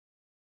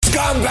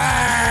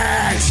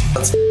Scumbags!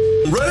 Let's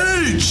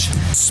rage!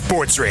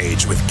 Sports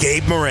Rage with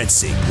Gabe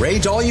Morency.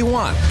 Rage all you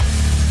want.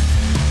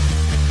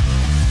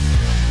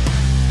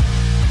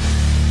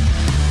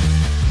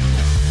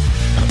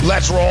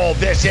 Let's roll.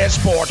 This is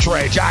Sports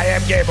Rage. I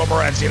am Gabe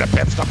Morency, the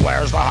pimps, the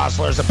players, the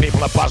hustlers, the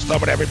people that bust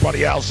them, and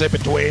everybody else in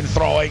between.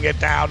 Throwing it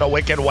down. The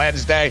Wicked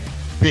Wednesday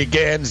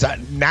begins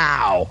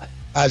now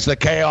as the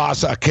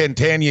chaos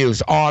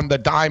continues on the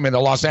diamond. The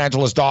Los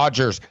Angeles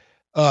Dodgers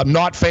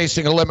not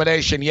facing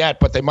elimination yet,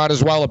 but they might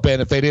as well have been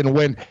if they didn't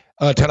win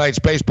tonight's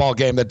baseball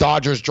game. The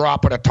Dodgers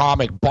drop an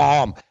atomic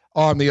bomb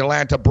on the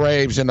Atlanta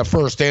Braves in the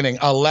first inning.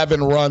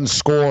 11 runs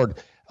scored.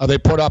 They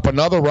put up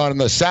another run in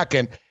the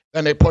second.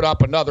 Then they put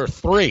up another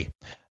 3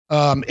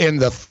 in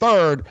the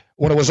third.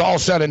 When it was all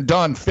said and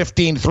done,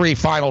 15-3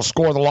 final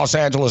score. The Los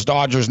Angeles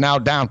Dodgers now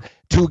down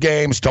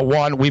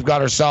 2-1. We've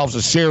got ourselves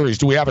a series.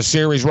 Do we have a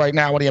series right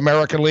now in the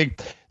American League?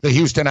 The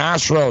Houston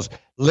Astros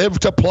live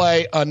to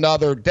play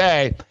another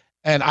day.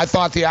 And I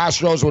thought the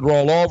Astros would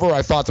roll over.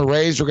 I thought the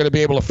Rays were going to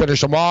be able to finish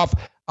them off.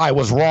 I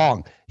was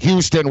wrong.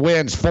 Houston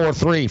wins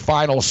 4-3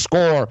 final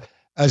score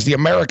as the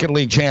American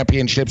League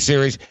Championship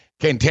Series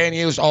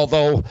continues,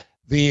 although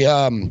the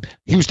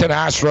Houston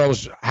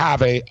Astros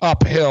have a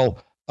uphill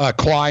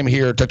climb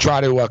here to try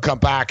to come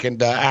back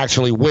and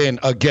actually win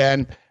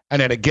again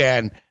and then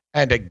again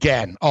and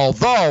again.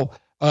 Although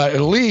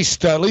at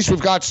least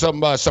we've got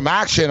some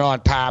action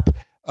on tap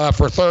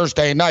for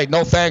Thursday night.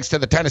 No thanks to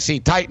the Tennessee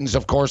Titans,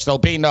 of course. There'll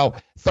be no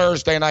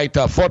Thursday night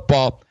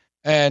football,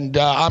 and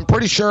I'm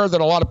pretty sure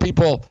that a lot of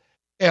people,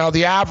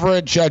 the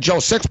average Joe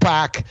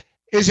Sixpack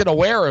isn't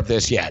aware of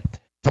this yet.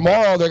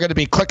 Tomorrow, they're going to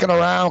be clicking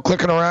around.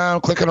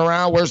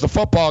 Where's the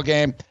football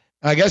game?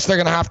 I guess they're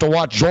going to have to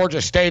watch Georgia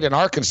State and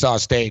Arkansas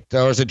State.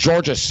 Or is it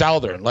Georgia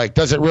Southern?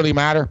 Does it really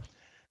matter?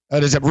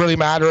 Does it really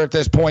matter at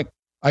this point?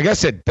 I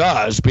guess it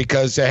does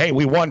because, hey,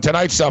 we won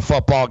tonight's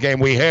football game.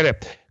 We hit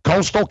it.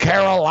 Coastal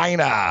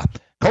Carolina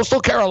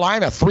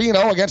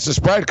 3-0 against the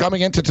spread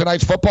coming into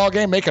tonight's football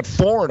game. Make it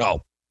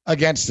 4-0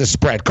 against the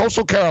spread.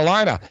 Coastal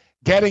Carolina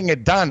getting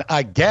it done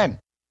again.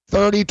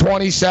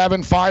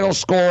 30-27 final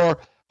score.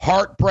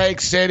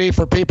 Heartbreak City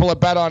for people that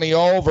bet on the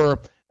over,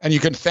 and you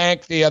can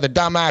thank the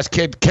dumbass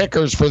kid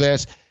kickers for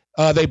this.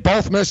 They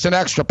both missed an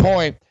extra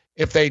point.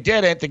 If they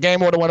didn't, the game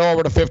would have went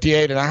over to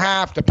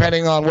 58.5,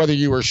 depending on whether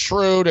you were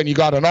shrewd and you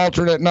got an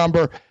alternate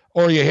number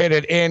or you hit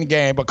it in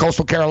game. But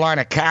Coastal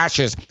Carolina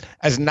cashes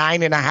as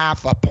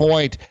 9.5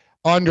 point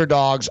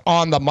underdogs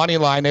on the money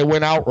line. They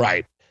win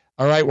outright.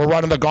 All right, we're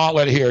running the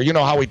gauntlet here. You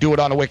know how we do it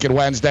on a Wicked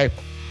Wednesday.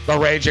 The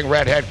raging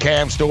redhead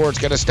Cam Stewart's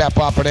going to step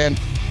up and in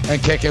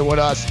and kick it with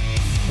us.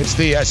 It's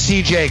the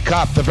CJ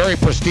Cup, the very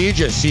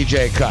prestigious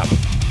CJ Cup.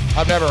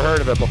 I've never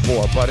heard of it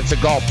before, but it's a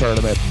golf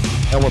tournament,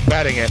 and we're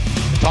betting it.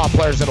 The top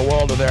players in the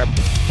world are there.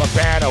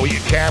 Bobano,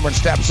 Cameron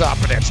steps up,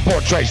 and then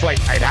Sports Race Late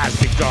Night has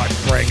begun.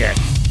 Bring it.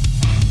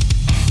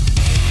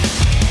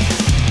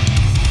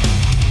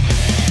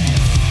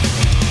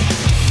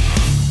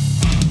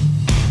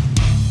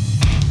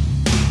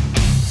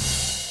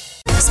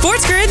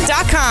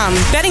 SportsGrid.com.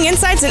 Betting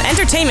insights and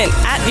entertainment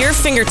at your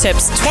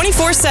fingertips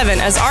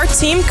 24/7 as our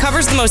team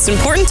covers the most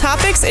important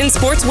topics in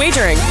sports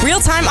wagering.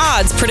 Real-time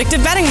odds,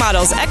 predictive betting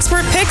models,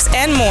 expert picks,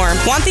 and more.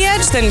 Want the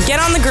edge? Then get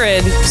on the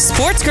grid.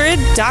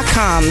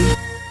 SportsGrid.com.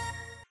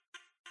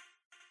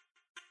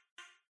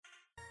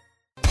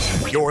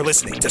 You're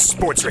listening to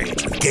Sports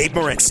Rage with Gabe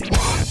Morency.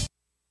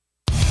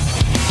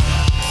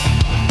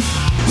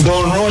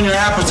 Don't ruin your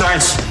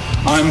appetites.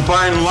 I'm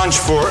buying lunch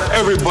for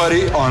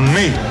everybody on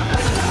me.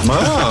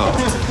 Wow.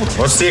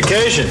 What's the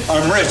occasion?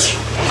 I'm rich.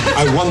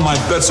 I won my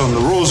bets on the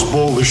Rose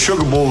Bowl, the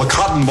Sugar Bowl, the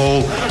Cotton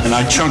Bowl, and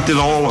I chunked it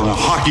all on a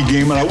hockey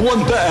game, and I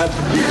won that.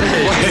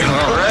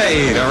 All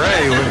right.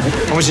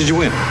 How much did you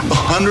win?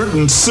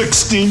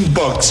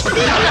 $116.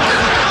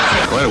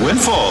 What a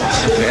windfall.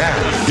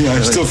 Yeah, I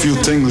still feel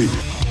tingly.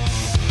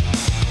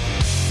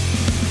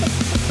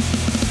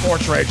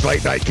 Sports Rage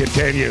Late Night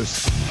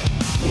continues.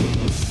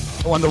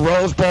 I won the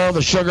Rose Bowl,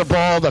 the Sugar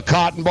Bowl, the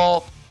Cotton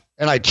Bowl,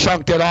 and I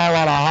chunked it all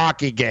on a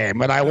hockey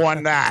game, and I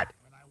won that.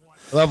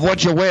 Love,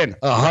 what'd you win?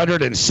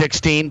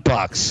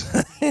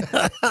 $116.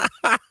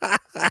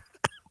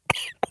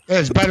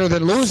 It's better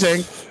than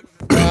losing.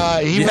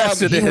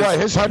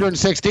 His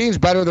 116 is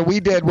better than we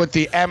did with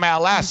the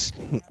MLS.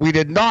 We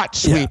did not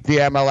sweep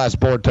the MLS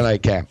board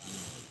tonight, Cam.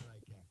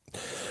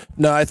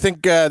 No, I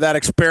think that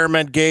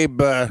experiment,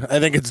 Gabe, I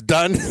think it's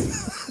done.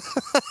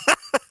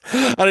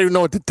 I don't even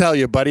know what to tell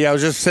you, buddy. I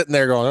was just sitting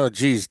there going, oh,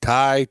 geez,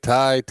 tie.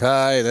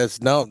 That's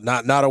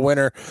not a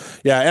winner.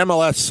 Yeah,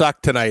 MLS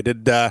sucked tonight.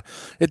 It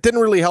didn't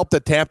really help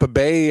that Tampa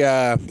Bay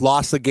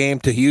lost the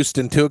game to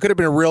Houston, too. It could have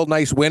been a real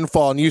nice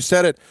windfall, and you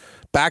said it,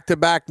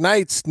 back-to-back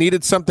nights,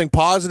 needed something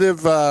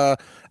positive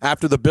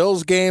after the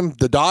Bills game.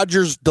 The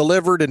Dodgers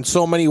delivered in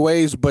so many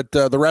ways, but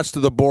the rest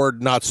of the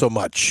board, not so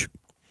much.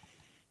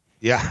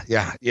 Yeah.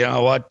 You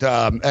know what?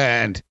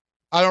 And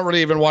I don't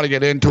really even want to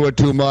get into it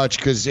too much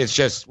because it's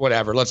just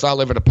whatever. Let's not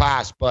live in the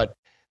past. But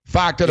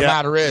fact of the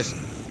matter is,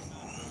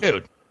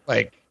 dude,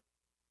 like,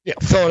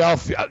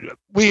 Philadelphia,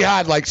 we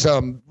had like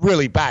some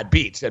really bad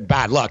beats and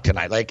bad luck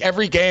tonight. Like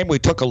every game we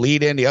took a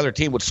lead in, the other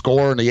team would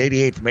score in the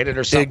 88th minute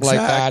or something like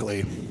that.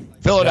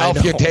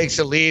 Philadelphia takes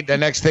a lead. The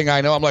next thing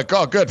I know, I'm like,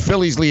 oh, good.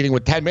 Philly's leading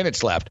with 10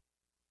 minutes left.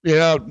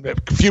 A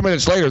few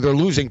minutes later, they're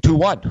losing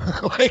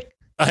 2-1. Like,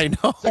 I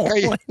know. Like, are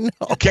you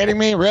kidding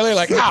me? Really?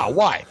 Like, how?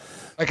 Why?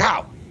 Like,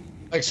 how?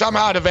 Like,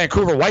 somehow the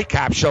Vancouver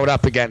Whitecaps showed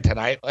up again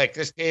tonight. Like,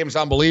 this game's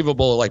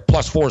unbelievable, like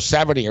plus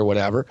 470 or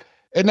whatever.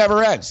 It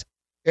never ends.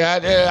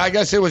 Yeah, I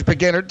guess it was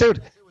beginner.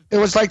 Dude, it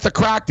was like the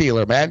crack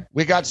dealer, man.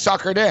 We got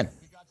suckered in.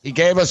 He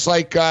gave us,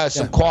 like,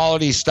 some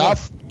quality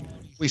stuff.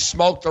 We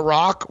smoked the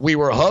rock. We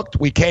were hooked.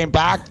 We came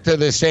back to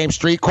the same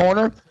street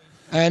corner,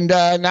 and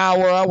now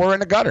we're in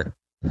the gutter.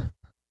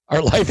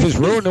 Our life is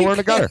ruined, and we're in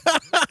the gutter.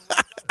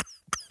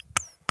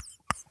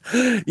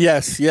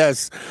 Yes.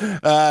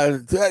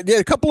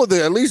 A couple of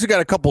at least you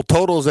got a couple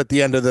totals at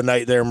the end of the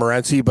night there,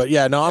 Morency. But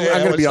I'm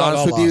going to be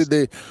honest with you.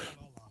 The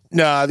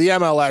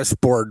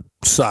MLS board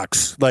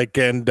sucks. Like,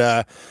 and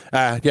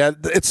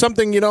it's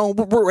something,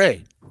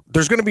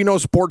 there's going to be no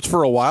sports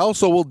for a while,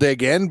 so we'll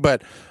dig in.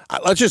 But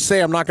let's just say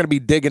I'm not going to be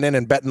digging in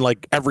and betting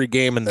like every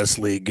game in this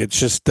league. It's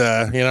just,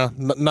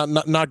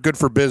 not good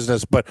for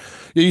business. But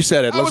you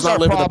said it. Let's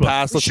not live in the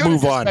past. Let's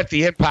move on. Bet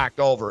the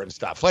impact over and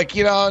stuff. Like,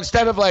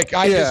 instead of like,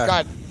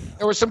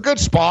 there were some good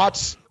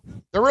spots.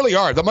 There really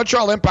are. The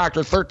Montreal Impact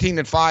are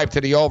 13-5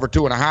 to the over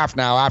 2.5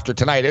 now after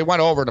tonight. It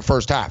went over in the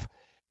first half.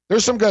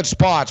 There's some good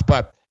spots,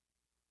 but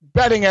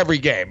betting every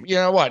game. You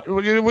know what?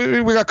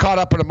 We got caught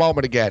up in a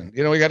moment again.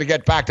 We got to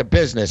get back to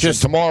business.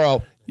 Just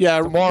tomorrow. Yeah,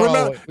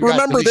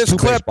 remember this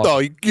clip,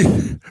 though.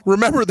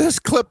 Remember this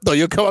clip, though.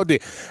 You'll come up to,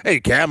 hey,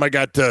 Cam, I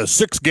got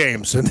 6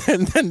 games. And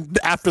then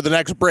after the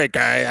next break,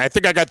 I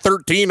think I got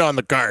 13 on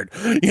the card.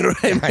 You know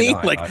what I mean?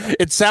 I know.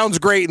 It sounds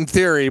great in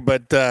theory,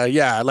 but,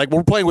 like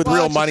we're playing with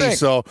real money.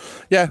 So,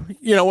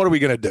 what are we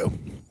going to do?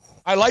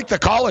 I like the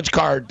college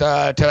card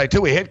tonight,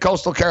 too. We hit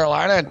Coastal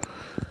Carolina.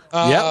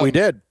 And, we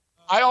did.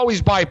 I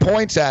always buy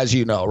points, as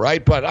you know,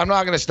 right? But I'm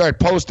not going to start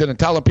posting and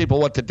telling people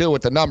what to do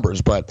with the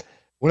numbers. But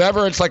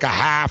whenever it's like a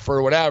half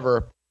or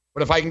whatever,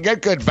 but if I can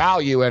get good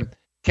value, and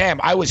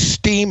Cam, I was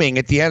steaming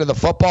at the end of the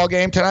football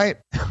game tonight.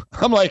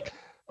 I'm like,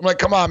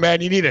 come on,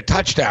 man, you need a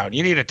touchdown.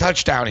 You need a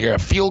touchdown here, a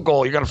field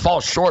goal. You're going to fall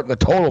short in the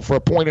total for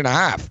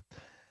 1.5.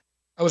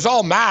 I was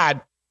all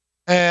mad.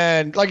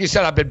 And like you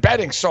said, I've been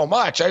betting so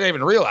much, I didn't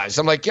even realize.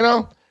 I'm like,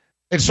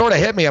 it sort of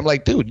hit me. I'm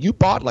like, dude, you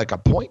bought like a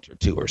point or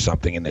two or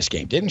something in this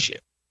game, didn't you?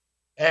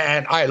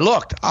 And I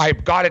looked. I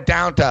got it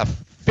down to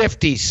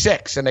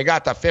 56, and they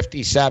got to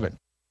 57.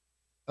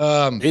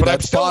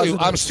 But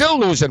I'm still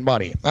losing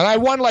money, and I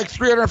won like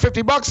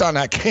 $350 on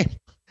that game.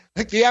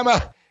 Like the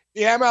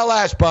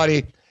MLS,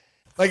 buddy.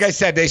 Like I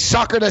said, they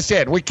suckered us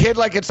in. We kid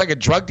like it's like a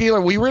drug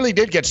dealer. We really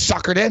did get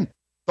suckered in.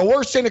 The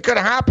worst thing that could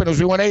have happened was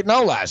we went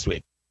 8-0 last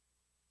week.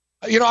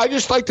 I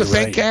just like to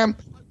think, Cam,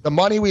 the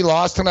money we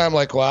lost tonight, I'm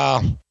like,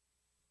 wow,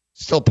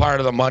 still part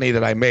of the money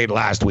that I made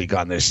last week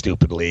on this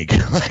stupid league.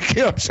 Like, you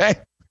know what I'm saying?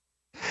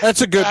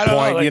 That's a good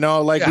point.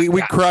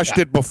 We crushed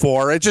it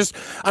before. It just,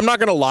 I'm not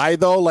going to lie,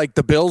 though, like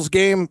the Bills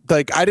game,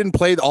 like I didn't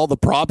play all the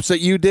props that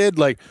you did.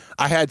 Like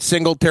I had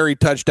Singletary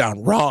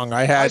touchdown, wrong.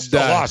 I had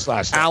lost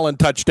last time. Allen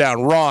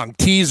touchdown, wrong.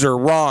 Teaser,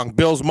 wrong.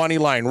 Bills money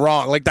line,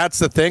 wrong. Like that's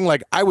the thing.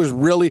 Like I was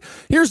really,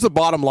 here's the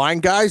bottom line,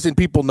 guys, and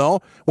people know,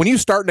 when you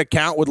start an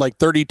account with like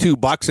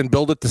 $32 and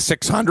build it to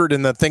 600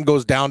 and the thing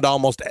goes down to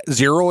almost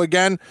zero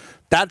again,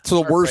 that's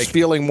the worst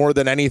feeling more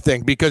than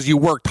anything, because you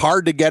worked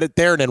hard to get it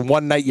there, and then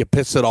one night you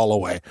piss it all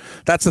away.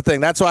 That's the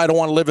thing. That's why I don't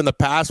want to live in the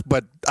past,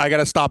 but I got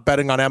to stop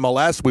betting on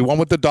MLS. We won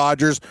with the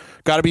Dodgers.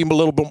 Got to be a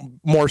little bit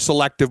more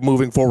selective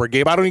moving forward,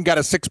 Gabe. I don't even got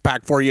a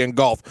 6-pack for you in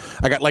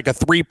golf. I got like a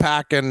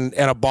 3-pack and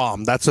a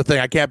bomb. That's the thing.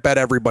 I can't bet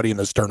everybody in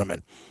this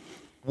tournament.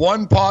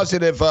 One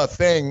positive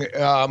thing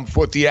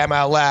with the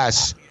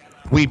MLS,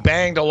 we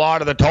banged a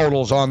lot of the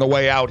totals on the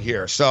way out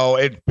here. So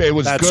it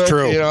was That's good.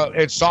 True.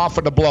 It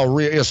softened the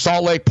blow.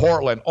 Salt Lake,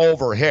 Portland,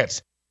 over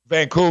hits.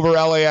 Vancouver,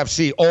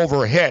 LAFC,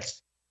 over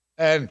hits.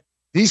 And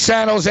these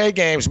San Jose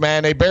games,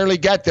 man, they barely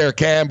get there,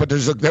 Cam, but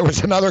there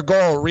was another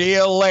goal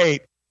real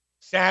late.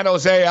 San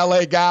Jose,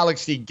 LA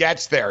Galaxy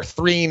gets there.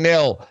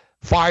 3-0.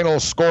 Final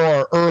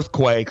score,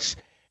 Earthquakes.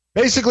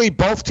 Basically,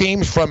 both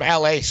teams from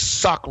LA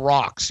suck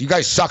rocks. You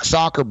guys suck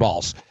soccer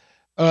balls.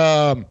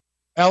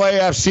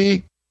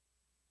 LAFC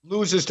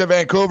loses to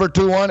Vancouver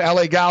 2-1.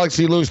 LA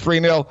Galaxy lose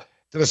 3-0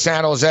 to the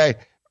San Jose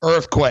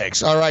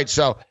Earthquakes. All right,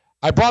 so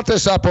I brought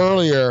this up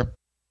earlier,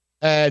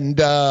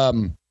 and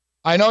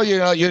I know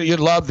you'd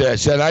love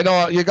this, and I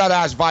know you got to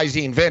ask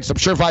Visine Vince. I'm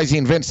sure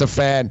Visine Vince is a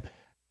fan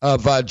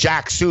of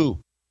Jack Sue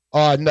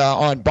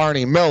on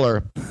Barney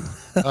Miller,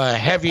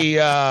 heavy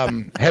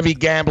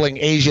gambling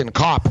Asian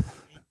cop,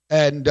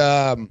 and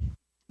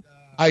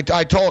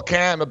I told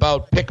Cam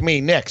about Pick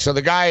Me Nick. So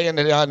the guy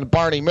on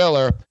Barney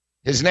Miller,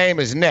 his name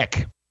is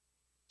Nick.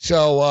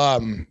 So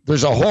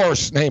there's a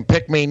horse named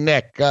Pick Me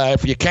Nick.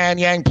 If you can,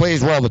 Yang,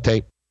 please roll the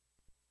tape.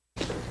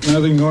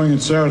 Nothing going in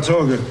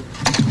Saratoga.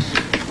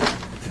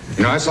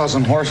 I saw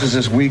some horses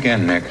this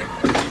weekend, Nick.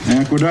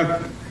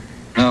 Aqueduct?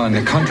 No, in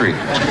the country.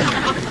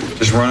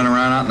 Just running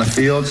around out in the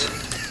fields,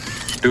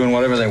 doing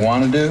whatever they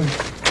want to do.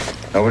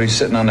 Nobody's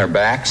sitting on their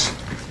backs.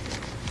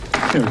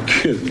 You're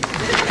kidding.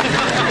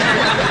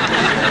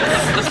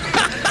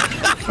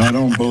 I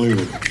don't believe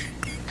it.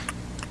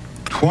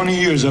 20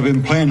 years I've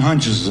been playing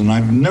hunches, and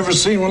I've never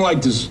seen one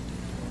like this.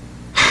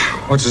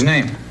 What's his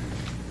name?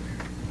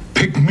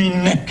 Pick me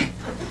Nick.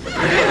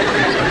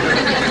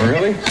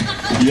 Really?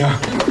 Yeah.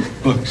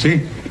 Look,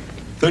 see?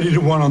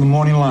 30-1 on the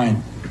morning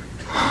line.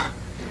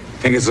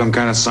 Think it's some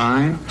kind of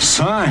sign?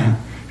 Sign?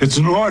 It's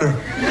an order.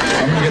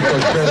 I'm gonna get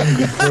those betting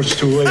before it's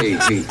too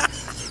late. Hey,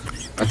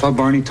 I thought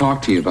Barney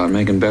talked to you about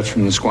making bets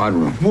from the squad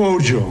room. Whoa,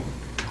 Joe.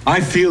 I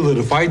feel that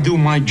if I do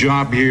my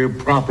job here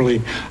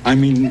properly, I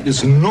mean,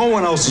 it's no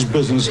one else's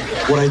business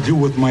what I do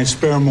with my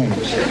spare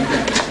moments.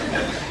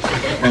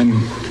 And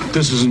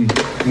this isn't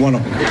one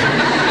of them.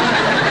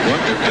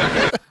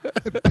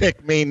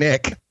 Pick me,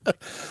 Nick.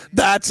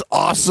 That's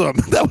awesome.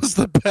 That was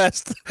the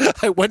best.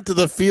 I went to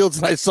the fields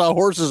and I saw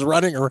horses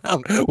running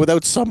around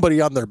without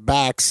somebody on their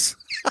backs.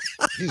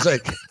 He's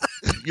like,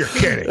 you're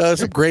kidding.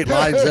 Some great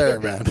lines there,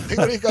 man.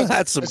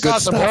 That's some I good saw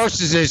stuff. some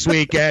horses this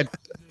weekend.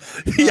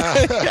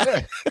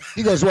 Yeah.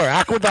 He goes, where?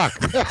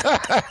 Aqueduct.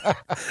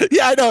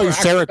 Yeah, I know.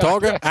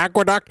 Saratoga,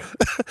 Aqueduct.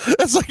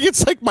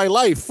 It's like my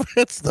life.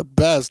 It's the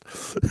best.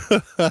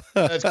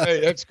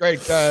 That's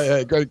great.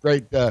 That's great.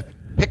 Great.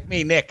 Pick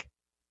me, Nick.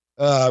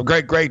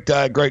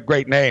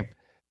 Great name.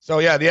 So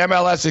yeah, the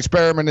MLS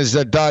experiment is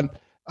done.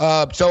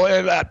 I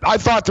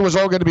thought there was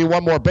only going to be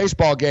one more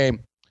baseball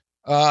game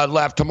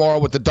left tomorrow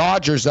with the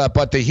Dodgers,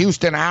 but the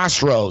Houston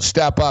Astros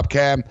step up,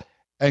 Cam,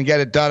 and get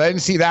it done. I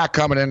didn't see that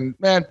coming. And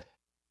man,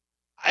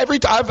 every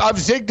time I've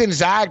zigged and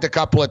zagged a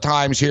couple of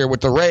times here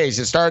with the Rays.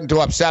 It's starting to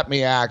upset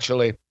me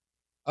actually.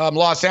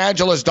 Los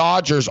Angeles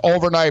Dodgers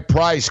overnight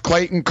price,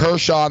 Clayton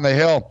Kershaw on the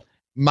hill,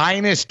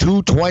 minus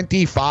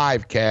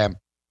 225, Cam.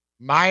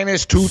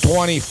 Minus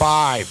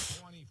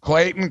 225.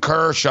 Clayton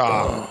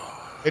Kershaw.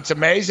 It's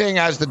amazing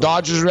as the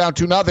Dodgers are down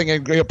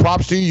 2-0. And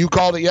props to you. You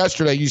called it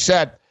yesterday. You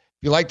said,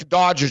 if you like the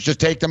Dodgers, just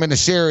take them in the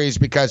series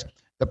because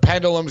the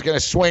pendulum's going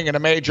to swing in a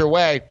major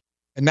way.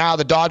 And now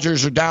the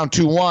Dodgers are down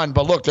 2-1.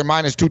 But look, they're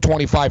minus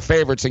 225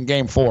 favorites in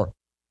Game 4.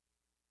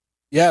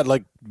 Yeah,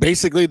 like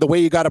basically the way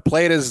you got to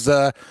play it is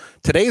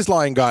today's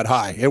line got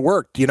high. It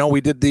worked. You know, we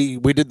did the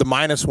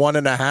minus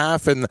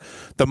 1.5 and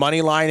the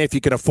money line if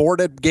you can afford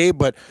it, Gabe.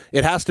 But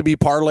it has to be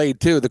parlayed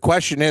too. The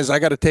question is, I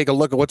got to take a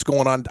look at what's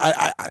going on.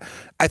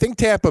 I think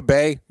Tampa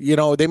Bay. You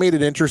know, they made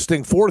it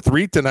interesting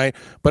 4-3 tonight.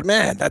 But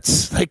man,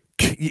 that's like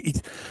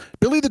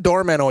Billy the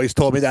Doorman always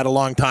told me that a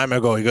long time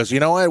ago. He goes, you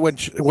know what?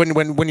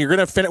 When you're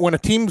gonna finish, when a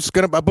team's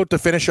about to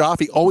finish off,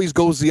 he always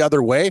goes the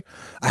other way.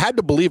 I had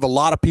to believe a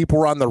lot of people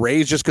were on the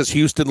Rays just because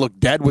Houston looked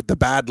dead with the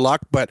bad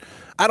luck, but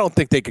I don't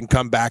think they can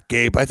come back,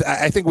 Gabe.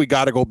 I think we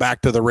got to go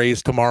back to the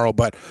Rays tomorrow,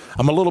 but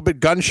I'm a little bit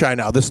gun shy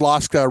now. This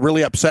loss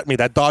really upset me.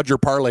 That Dodger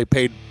parlay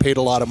paid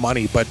a lot of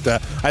money, but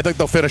I think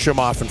they'll finish them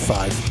off in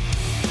 5.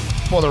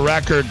 For the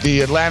record,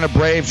 the Atlanta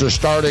Braves are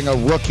starting a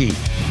rookie,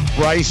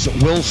 Bryce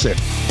Wilson.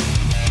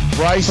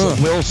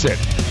 Wilson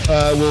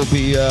will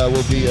be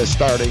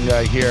starting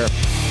here.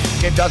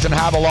 Kid doesn't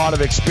have a lot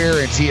of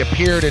experience. He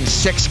appeared in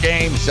 6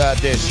 games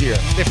this year,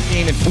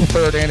 15 and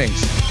 2/3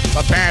 innings.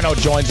 Bobano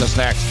joins us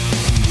next.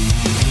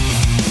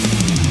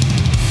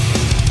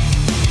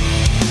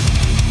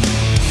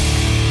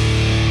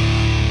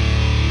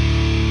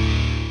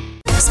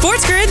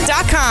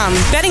 SportsGrid.com.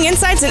 Betting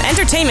insights and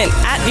entertainment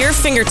at your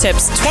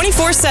fingertips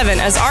 24/7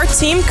 as our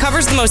team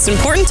covers the most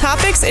important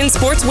topics in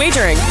sports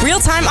wagering.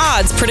 Real-time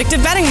odds,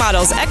 predictive betting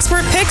models,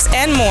 expert picks,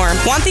 and more.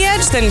 Want the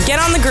edge? Then get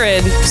on the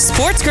grid.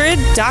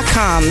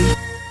 SportsGrid.com.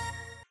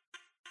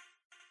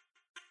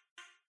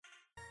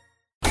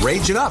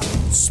 Rage it up.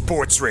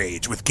 Sports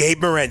Rage with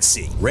Gabe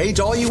Morency. Rage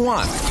all you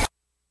want.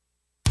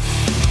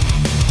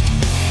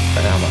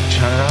 How much?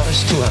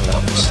 $100?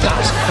 $200?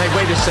 Stop. Hey,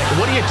 wait a second.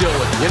 What are you doing?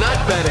 You're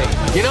not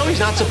betting. You know he's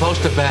not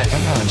supposed to bet.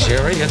 Come on,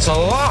 Jerry. It's a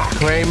lock.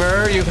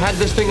 Kramer, you've had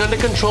this thing under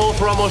control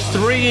for almost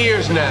 3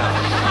 years now.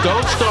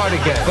 Don't start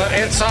again. But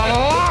it's a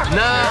lock.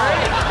 No.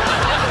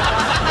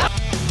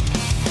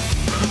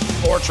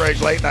 Sports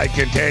Rage Late Night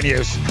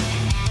continues.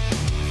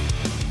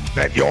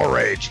 Bet your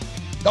rage.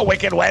 No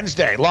Wicked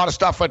Wednesday. A lot of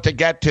stuff to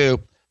get to.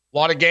 A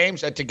lot of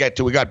games to get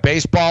to. We got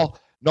baseball.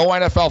 No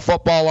NFL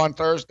football on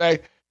Thursday.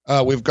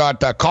 We've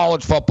got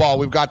college football.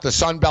 We've got the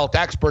Sun Belt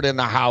expert in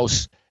the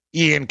house,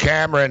 Ian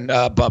Cameron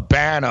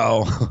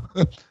Bobano,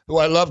 who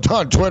I loved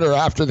on Twitter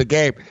after the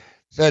game.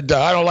 Said,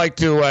 I don't like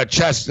to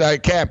chest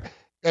Cam.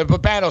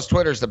 Bobano's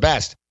Twitter's the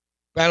best.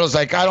 Bobano's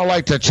like, I don't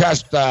like to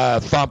chest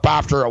thump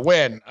after a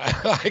win.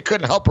 I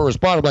couldn't help but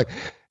respond. I'm like,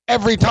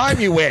 every time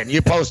you win,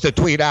 you post a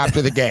tweet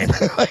after the game.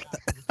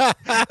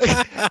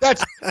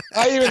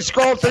 I even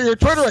scrolled through your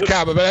Twitter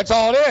account, but that's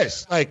all it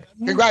is. Like,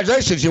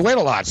 congratulations, you win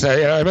a lot. So,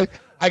 you know what I mean?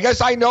 I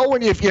guess I know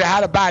if you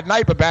had a bad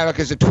night, Bobano,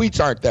 because the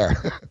tweets aren't there.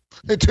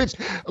 The tweets,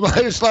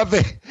 I just love the.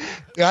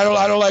 I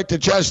don't like to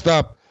chest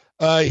up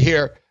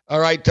here. All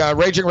right,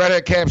 Raging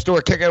Redhead Cam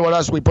Stewart kicking it with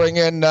us. We bring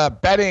in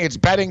betting. It's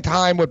betting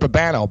time with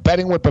Bobano.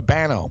 Betting with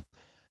Bobano.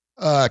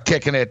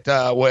 kicking it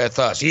with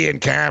us. Ian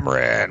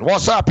Cameron.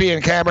 What's up,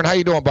 Ian Cameron? How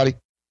you doing, buddy?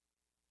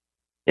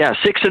 Yeah,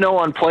 6-0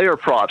 on player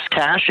props.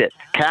 Cash it,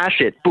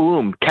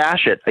 boom,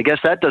 cash it. I guess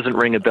that doesn't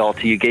ring a bell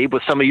to you, Gabe,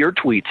 with some of your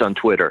tweets on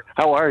Twitter.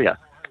 How are you?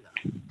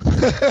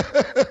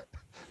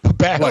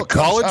 What,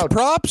 college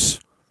props?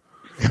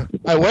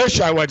 I wish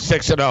I went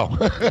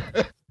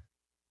 6-0.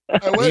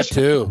 Me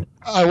too.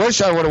 I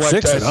wish I would have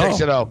went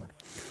 6-0.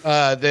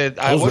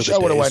 I wish I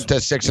would have went to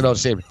 6-0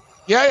 season.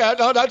 Yeah,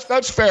 no,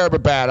 that's fair,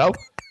 Bobano.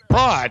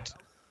 But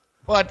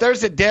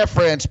there's a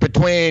difference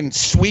between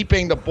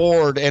sweeping the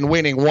board and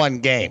winning one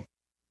game.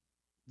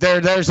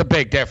 There's a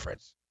big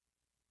difference.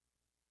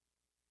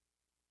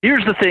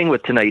 Here's the thing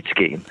with tonight's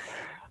game.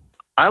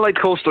 I like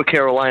Coastal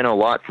Carolina a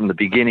lot from the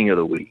beginning of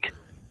the week.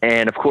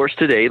 And, of course,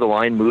 today the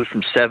line moves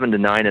from 7 to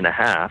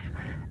 9.5.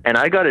 And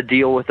I got to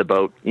deal with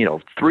about,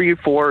 3 or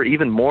 4,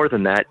 even more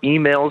than that,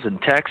 emails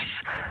and texts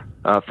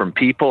from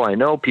people I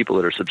know, people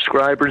that are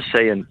subscribers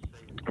saying,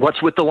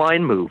 what's with the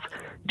line move?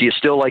 Do you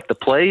still like the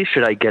play?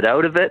 Should I get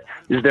out of it?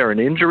 Is there an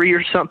injury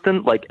or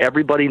something? Like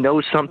everybody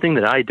knows something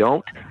that I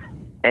don't.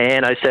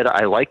 And I said,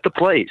 I like the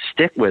play.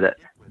 Stick with it.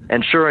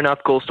 And sure enough,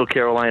 Coastal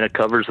Carolina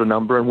covers the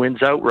number and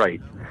wins outright.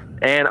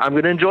 And I'm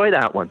going to enjoy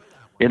that one.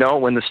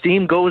 When the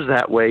steam goes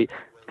that way,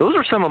 those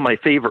are some of my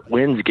favorite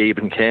wins, Gabe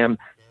and Cam.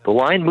 The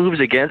line moves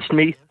against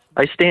me.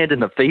 I stand in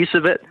the face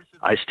of it.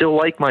 I still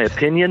like my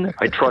opinion.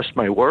 I trust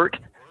my work.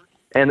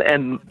 And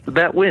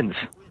that wins.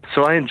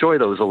 So I enjoy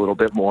those a little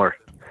bit more.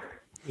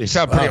 You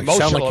sound pretty emotional.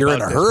 You sound like you're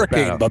in a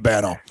hurricane,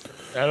 Bobano.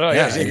 I don't know.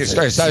 Yeah, you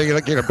start sounding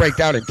like you're going to break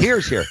down in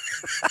tears here.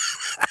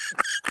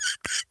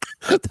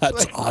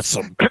 That's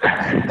awesome.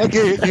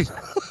 Okay,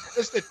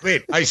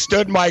 wait, I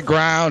stood my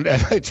ground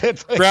and I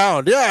did.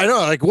 Ground, yeah, I know.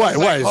 Like what?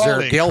 What is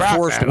there a gale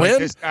force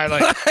wind? I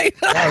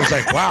was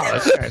like, wow,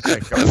 this guy's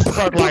like a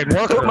frontline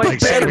worker. My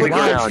saving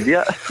ground,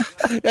 yeah.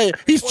 Hey,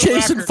 he's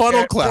chasing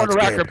funnel clouds.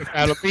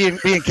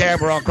 Being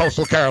Cameron on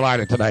Coastal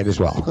Carolina tonight as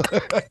well.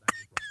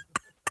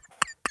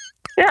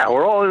 Yeah,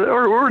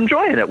 we're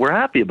enjoying it. We're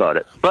happy about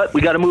it. But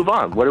we got to move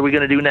on. What are we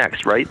going to do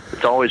next, right?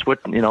 It's always put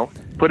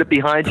it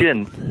behind you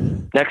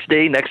and next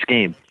day, next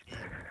game.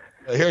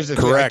 Here's the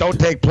thing. I don't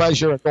take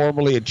pleasure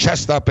normally in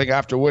chest thumping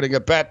after winning a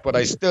bet, but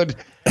I stood.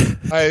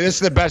 This is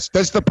the best.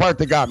 This is the part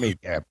that got me,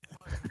 Cam.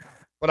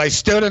 But I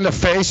stood in the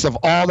face of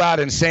all that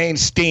insane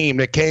steam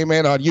that came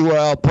in on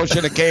UL,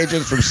 pushing the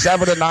Cajuns from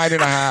 7 to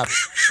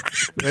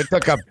 9.5. They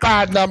took a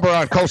bad number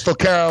on Coastal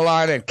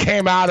Carolina and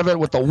came out of it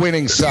with the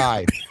winning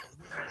side.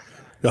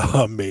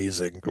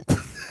 Amazing.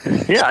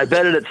 Yeah, I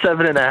bet it at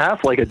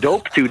 7.5 like a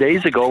dope 2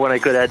 days ago when I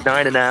could have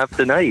had 9.5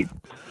 tonight.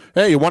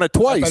 Hey, you won it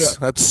twice.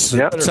 That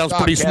sounds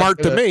pretty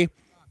smart to me.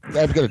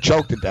 I'm going to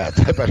choke to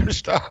death. I better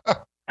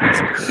stop.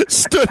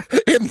 Stood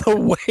in the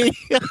way.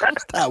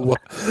 That's cool.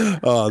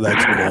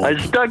 I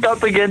stuck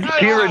up against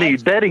tyranny,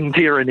 betting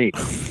tyranny.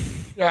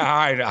 Yeah,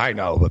 I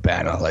know,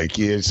 Bobano. Like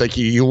it's like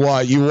you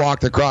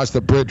walked across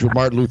the bridge with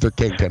Martin Luther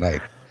King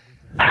tonight.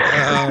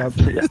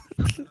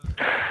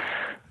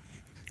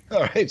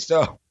 All right,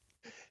 so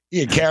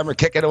Ian Cameron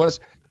kicking to us.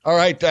 All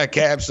right,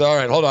 Cam. So, all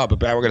right, hold on,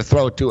 Bobano. We're going to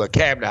throw it to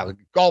Cam now.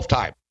 Golf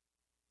time.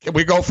 Can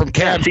we go from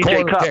Cam's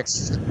corner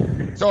kicks?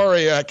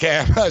 Sorry,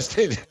 Cam. As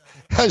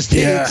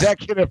the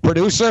executive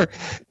producer,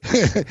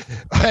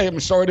 I am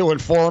sorry to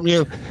inform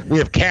you, we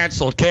have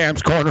canceled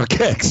Cam's corner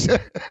kicks.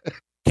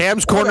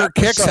 Cam's Corner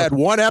Kicks had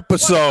one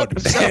episode,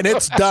 and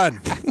it's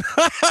done.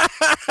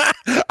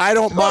 I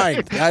don't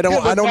mind. I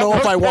don't know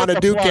if I want to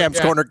do Cam's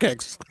Corner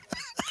Kicks.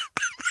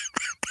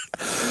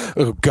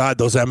 Oh God,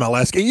 those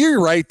MLS.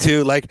 You're right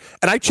too. Like,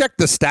 and I checked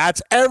the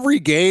stats every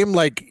game.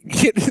 Like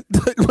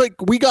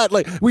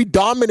we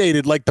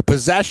dominated like the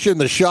possession,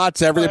 the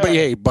shots, everything. But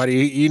hey,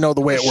 buddy, you know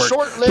the way it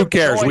works. Who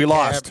cares? We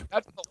lost.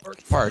 That's the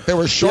worst part. There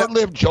was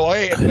short-lived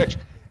joy in which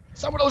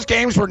some of those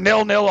games were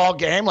 0-0 all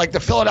game. Like the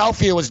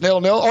Philadelphia was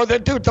 0-0, or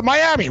the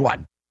Miami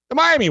one. The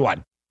Miami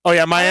one. Oh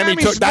yeah, Miami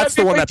took. That's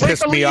the one that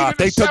pissed me off.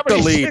 They took the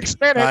lead.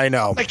 I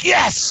know. Like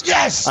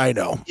yes. I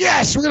know.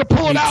 Yes, we're gonna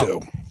pull it out.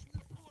 Too.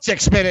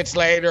 6 minutes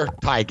later,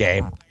 tie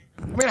game.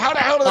 I mean, how the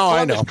hell did the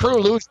Columbus crew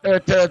lose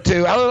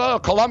to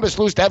Columbus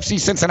lose to FC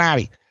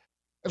Cincinnati?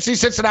 FC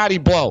Cincinnati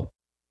blow.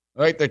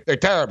 Right? They're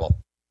terrible.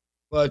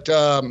 But,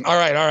 all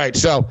right.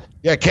 So,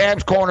 yeah,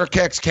 Cam's Corner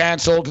Kicks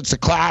canceled. It's a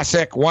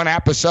classic, one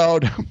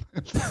episode.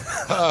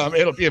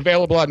 It'll be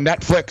available on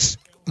Netflix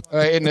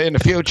in the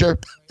future.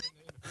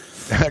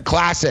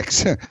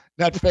 Classics.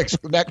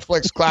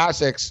 Netflix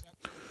classics.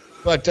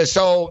 But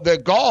so the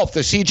golf, the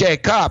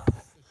CJ Cup,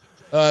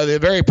 the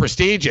very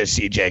prestigious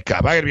CJ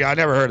Cup. I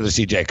never heard of the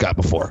CJ Cup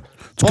before.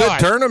 It's a good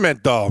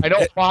tournament, though. I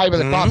know 5 of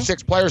the top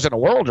 6 players in the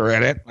world are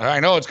in it.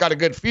 I know it's got a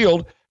good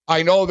field.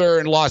 I know they're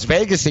in Las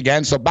Vegas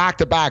again, so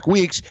back-to-back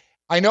weeks.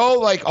 I know,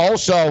 like,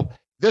 also,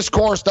 this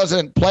course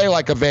doesn't play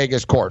like a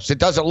Vegas course. It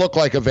doesn't look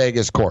like a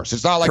Vegas course.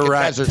 It's not like a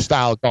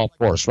desert-style golf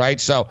course, right?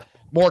 So,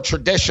 more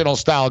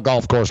traditional-style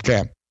golf course,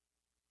 Cam.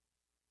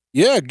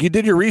 Yeah, you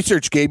did your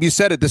research, Gabe. You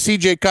said it. The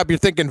CJ Cup, you're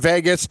thinking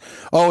Vegas,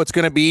 oh, it's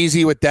going to be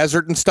easy with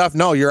desert and stuff.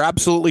 No, you're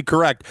absolutely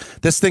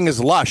correct. This thing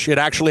is lush. It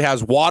actually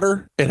has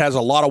water. It has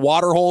a lot of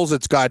water holes.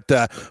 It's got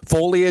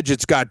foliage.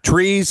 It's got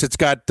trees. It's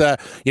got,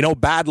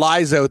 bad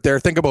lies out there.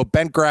 Think about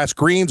bent grass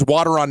greens,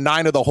 water on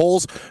 9 of the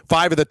holes,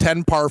 5 of the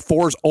 10 par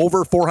 4s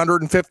over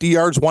 450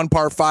 yards, 1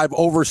 par 5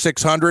 over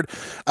 600.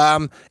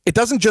 It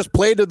doesn't just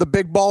play to the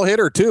big ball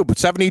hitter, too, but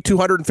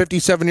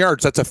 7,257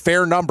 yards. That's a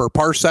fair number,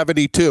 par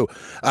 72.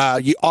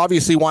 You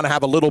obviously want to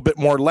have a little bit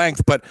more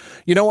length, but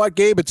you know what,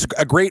 Gabe? It's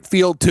a great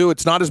field too.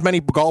 It's not as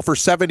many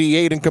golfers,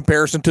 78 in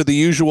comparison to the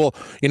usual,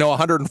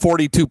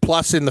 142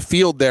 plus in the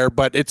field there,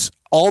 but it's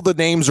all the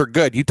names are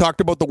good. You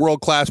talked about the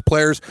world-class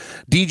players.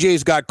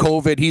 DJ's got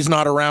COVID. He's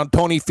not around.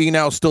 Tony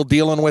Finau's still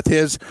dealing with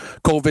his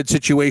COVID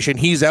situation.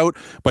 He's out.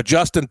 But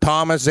Justin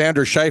Thomas,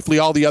 Xander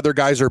Schauffele, all the other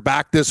guys are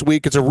back this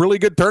week. It's a really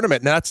good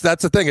tournament, and that's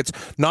the thing. It's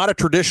not a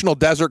traditional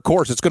desert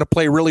course. It's going to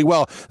play really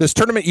well. This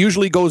tournament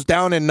usually goes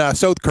down in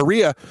South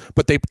Korea,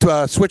 but they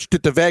switched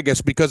it to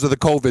Vegas because of the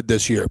COVID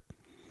this year.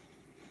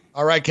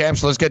 All right, Cam,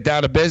 so let's get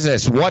down to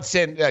business. What's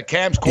in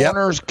Cam's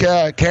corners?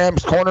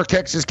 Cam's corner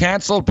kicks is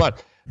canceled,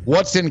 but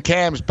what's in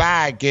Cam's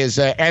bag is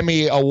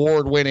Emmy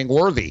award-winning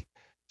worthy.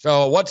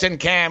 So what's in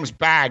Cam's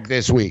bag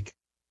this week?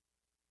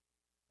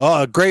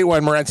 Oh, great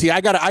one, Morency.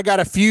 I got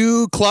a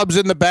few clubs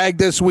in the bag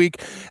this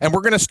week, and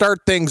we're going to start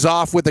things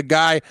off with a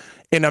guy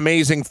in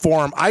amazing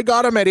form. I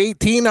got him at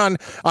 18 on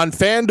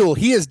FanDuel.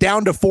 He is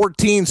down to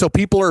 14, so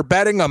people are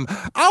betting him.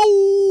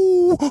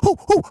 Ow!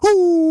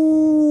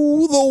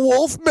 The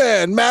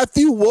Wolfman,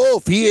 Matthew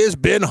Wolf. He has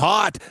been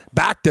hot.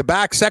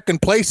 Back-to-back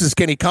second places.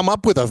 Can he come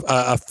up with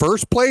a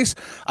first place?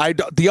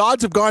 The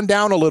odds have gone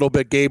down a little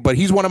bit, Gabe, but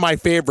he's one of my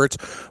favorites.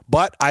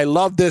 But I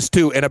love this,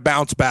 too, in a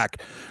bounce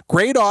back.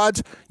 Great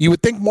odds. You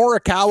would think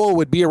Morikawa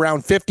would be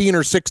around 15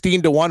 or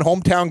 16 to 1.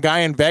 Hometown guy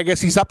in Vegas.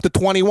 He's up to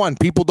 21.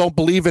 People don't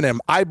believe in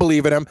him. I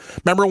believe in him.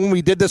 Remember when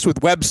we did this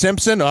with Webb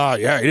Simpson? Oh,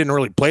 yeah, he didn't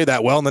really play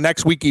that well. And the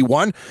next week he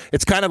won.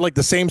 It's kind of like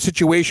the same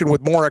situation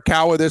with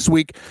Morikawa this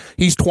week.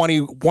 He's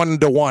 21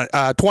 to 1.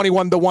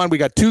 21 to 1. We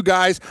got two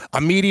guys,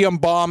 a medium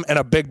bomb and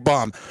a big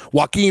bomb.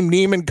 Joaquin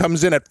Niemann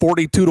comes in at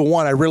 42 to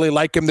 1. I really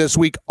like him this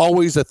week.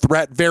 Always a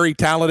threat. Very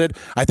talented.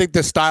 I think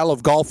this style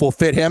of golf will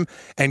fit him.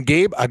 And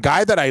Gabe, a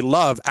guy that I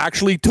love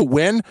actually to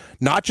win,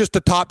 not just the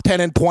top 10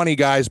 and 20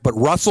 guys, but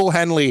Russell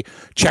Henley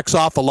checks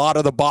off a lot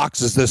of the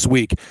boxes this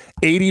week.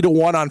 80 to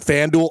 1 on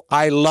FanDuel.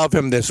 I love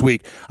him this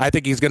week. I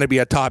think he's going to be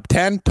a top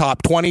 10,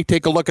 top 20.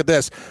 Take a look at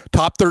this.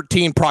 Top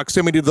 13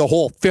 proximity to the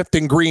hole, 5th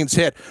in greens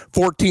hit,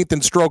 14th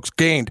in strokes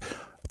gained,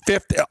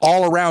 5th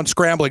all-around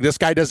scrambling. This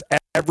guy does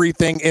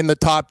everything in the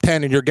top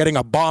 10, and you're getting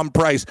a bomb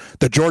price.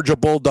 The Georgia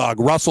Bulldog,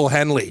 Russell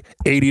Henley,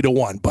 80 to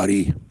 1,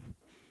 buddy.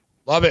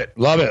 Love it.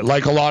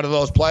 Like a lot of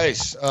those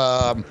plays.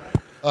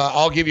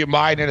 I'll give you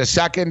mine in a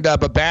second.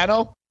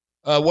 Bobano,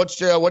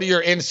 what are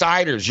your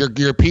insiders, your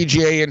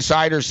PGA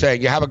insiders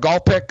saying? You have a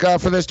golf pick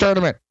for this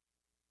tournament?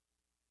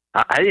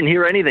 I didn't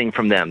hear anything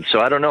from them, so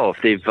I don't know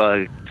if they've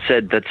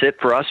said that's it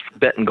for us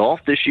betting golf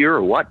this year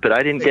or what, but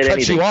I didn't get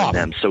anything from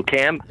them. So,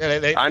 Cam,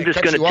 I'm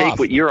just going to take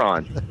what you're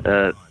on,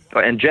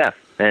 and Jeff.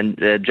 And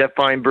Jeff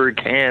Feinberg,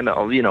 Cam,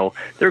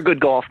 they're good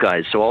golf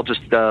guys, so I'll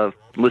just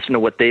listen to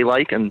what they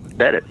like and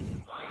bet it.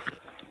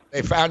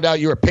 They found out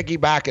you were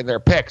piggybacking their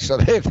picks, so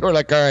they were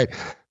like, all right,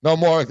 no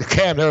more.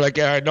 Cam, they're like,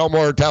 all right, no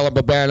more telling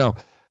Bobano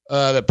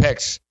the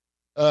picks.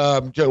 We're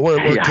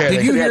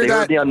Did you hear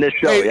that? On this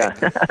show,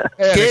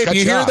 Gabe,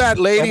 you hear that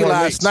lady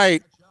last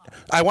night?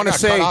 I want to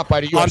say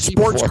on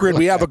Sports Grid,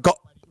 we have a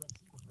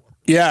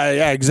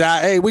Yeah,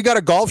 exactly. Hey, we got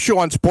a golf show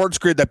on Sports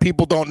Grid that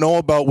people don't know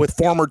about with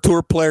former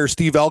tour player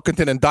Steve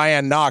Elkington and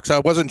Diane Knox. I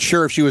wasn't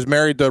sure if she was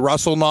married to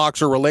Russell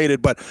Knox or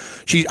related, but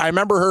I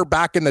remember her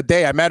back in the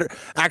day. I met her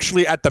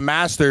actually at the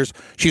Masters.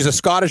 She's a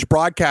Scottish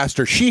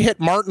broadcaster. She hit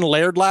Martin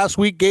Laird last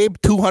week, Gabe,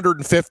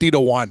 250 to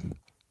 1.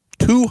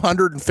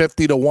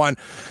 250 to 1.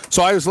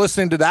 So I was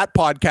listening to that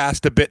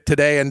podcast a bit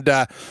today, and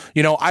I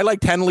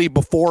liked Henley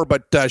before,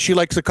 but she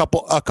likes a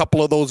couple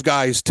of those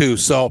guys too.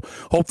 So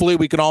hopefully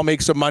we can all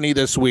make some money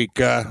this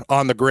week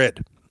on the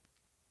grid.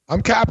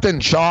 I'm Captain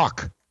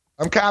Chalk,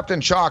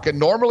 and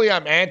normally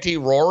I'm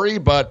anti-Rory,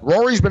 but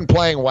Rory's been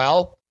playing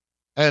well,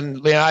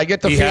 and I get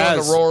the feeling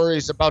that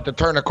Rory's about to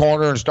turn a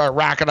corner and start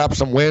racking up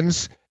some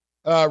wins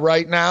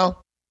right now.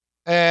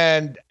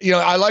 And,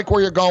 I like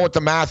where you're going with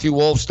the Matthew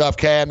Wolf stuff,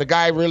 Cam. The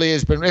guy really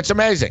has been – it's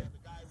amazing.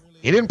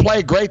 He didn't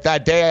play great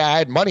that day. I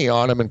had money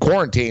on him in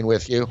quarantine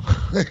with you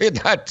in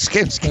that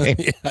Skins game.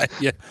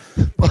 Yeah,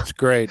 that's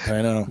great.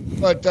 I know.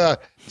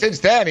 But since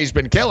then, he's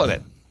been killing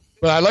it.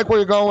 But I like where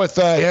you're going with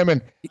him.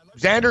 And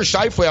Xander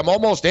Schauffele, I'm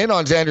almost in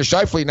on Xander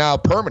Schauffele now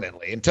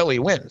permanently until he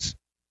wins.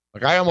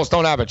 Like, I almost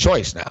don't have a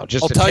choice now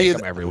just to take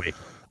him every week.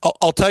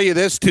 I'll tell you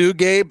this too,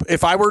 Gabe.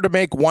 If I were to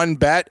make one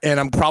bet, and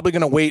I'm probably going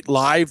to wait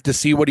live to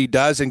see what he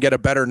does and get a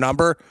better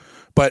number,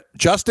 But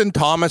Justin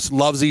Thomas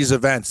loves these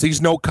events.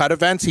 These no-cut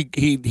events,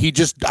 he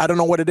just, I don't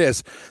know what it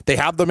is. They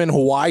have them in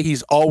Hawaii.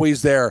 He's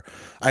always there.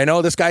 I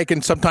know this guy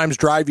can sometimes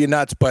drive you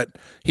nuts, but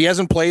he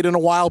hasn't played in a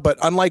while. But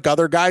unlike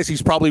other guys,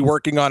 he's probably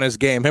working on his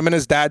game. Him and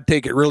his dad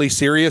take it really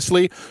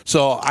seriously.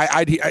 So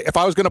if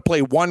I was going to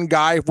play one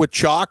guy with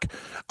chalk,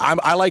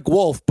 I like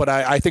Wolf, but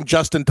I think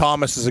Justin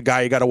Thomas is a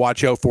guy you got to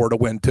watch out for to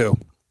win too.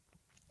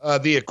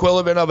 The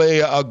equivalent of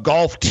a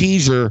golf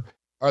teaser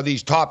are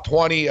these top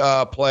 20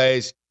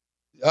 plays.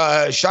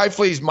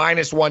 Scheifele's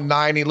minus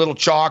 190, a little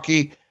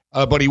chalky,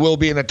 but he will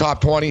be in the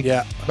top 20.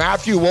 Yeah.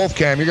 Matthew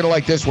Wolfcam, you're going to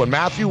like this one.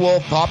 Matthew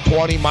Wolf, top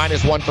 20,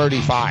 minus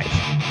 135.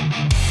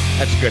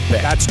 That's a good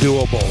pick. That's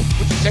doable.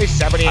 Would you say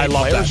 78 I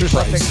love players that or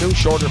something price. too?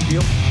 Shorter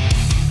field?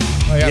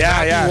 Oh,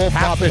 Yeah. Wolf,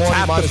 Half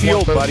top 20, the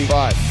field, buddy.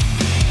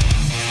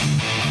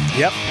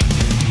 Yep.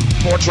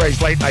 Sports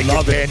Race Late Night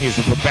Love it. Companions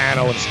with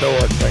Bobano and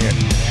Stewart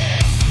singing.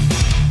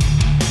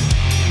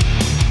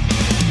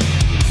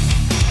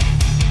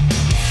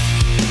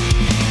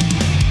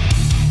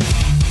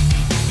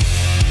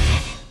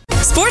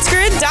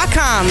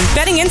 SportsGrid.com.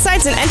 Betting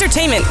insights and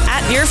entertainment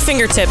at your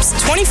fingertips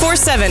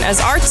 24/7 as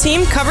our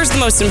team covers the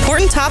most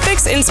important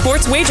topics in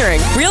sports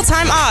wagering.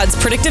 Real-time odds,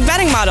 predictive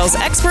betting models,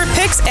 expert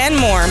picks, and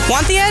more.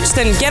 Want the edge?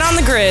 Then get on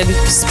the grid.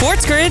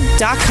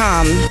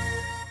 SportsGrid.com.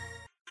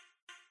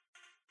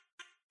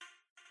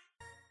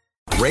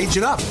 Rage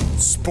it up.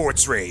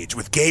 Sports Rage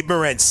with Gabe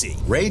Morency.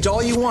 Rage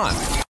all you want.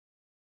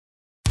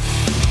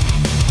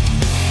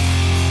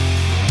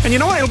 And you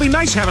know what? It'll be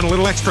nice having a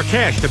little extra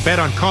cash to bet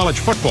on college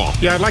football.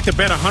 Yeah, I'd like to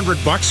bet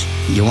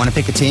 $100. You want to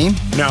pick a team?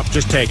 No,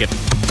 just take it.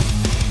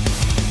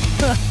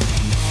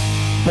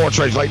 Sports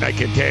Rage Late Night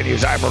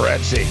continues. I'm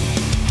Morency.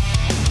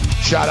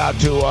 Shout out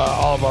to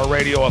all of our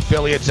radio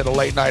affiliates in the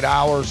late night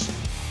hours.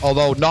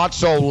 Although not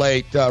so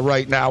late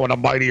right now in a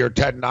mightier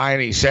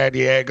 1090. San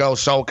Diego,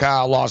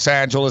 SoCal, Los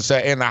Angeles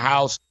in the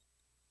house.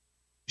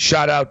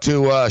 Shout out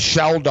to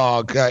Shell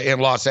Dog in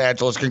Los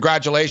Angeles.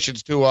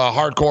 Congratulations to a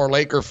hardcore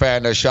Laker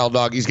fan, Shell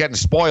Dog. He's getting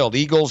spoiled.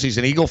 Eagles, he's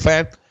an Eagle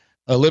fan.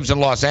 Lives in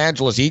Los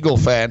Angeles, Eagle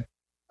fan.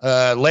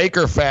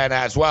 Laker fan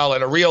as well,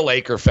 and a real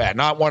Laker fan.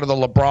 Not one of the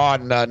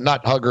LeBron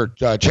nut hugger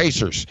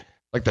chasers,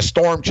 like the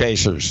Storm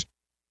chasers,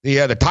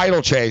 the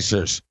title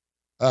chasers.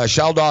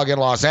 Shell Dog in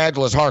Los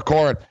Angeles,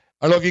 hardcore. And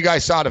I don't know if you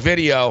guys saw the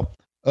video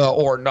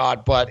or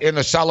not, but in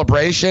the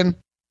celebration,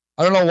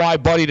 I don't know why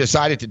Buddy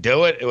decided to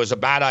do it. It was a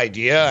bad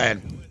idea,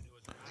 and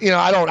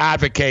I don't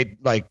advocate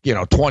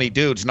 20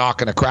 dudes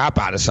knocking the crap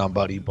out of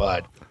somebody,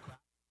 but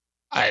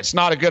it's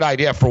not a good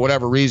idea for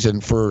whatever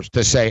reason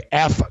to say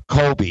F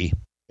Kobe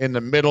in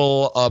the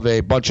middle of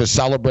a bunch of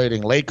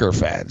celebrating Laker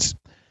fans.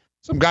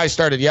 Some guys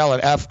started yelling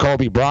F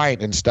Kobe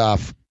Bryant and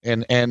stuff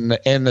in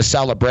the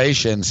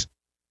celebrations,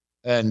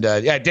 and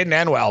it didn't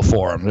end well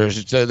for him.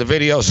 There's the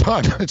video's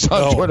on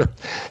Twitter.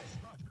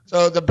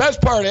 So the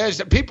best part is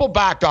that people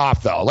backed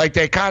off, though. Like,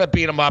 they kind of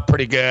beat him up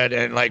pretty good,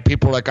 and,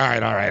 people were like, all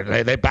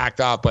right. They backed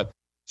off. But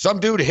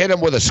some dude hit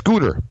him with a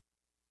scooter.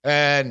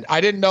 And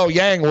I didn't know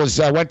Yang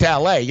went to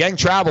L.A. Yang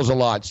travels a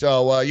lot.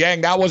 So,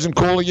 Yang, that wasn't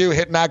cool of you,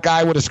 hitting that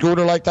guy with a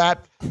scooter like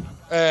that.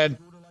 And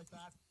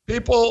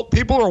people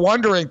are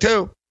wondering,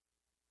 too,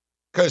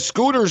 because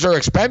scooters are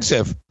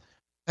expensive.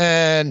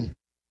 And,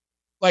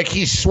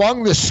 he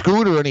swung the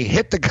scooter, and he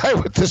hit the guy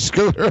with the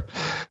scooter.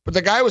 But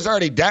the guy was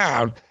already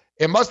down.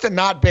 It must have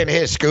not been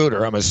his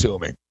scooter, I'm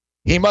assuming.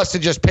 He must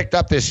have just picked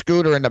up this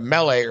scooter in the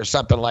melee or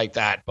something like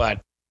that.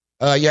 But,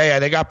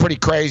 they got pretty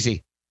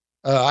crazy.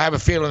 I have a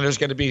feeling there's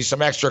going to be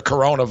some extra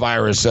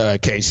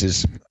coronavirus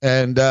cases.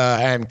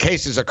 And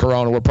cases of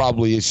corona were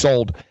probably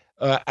sold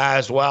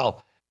as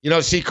well.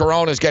 See,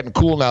 Corona's getting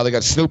cool now. They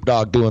got Snoop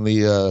Dogg doing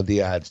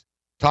the ads.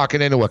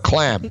 Talking into a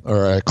clam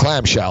or a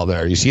clamshell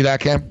there. You see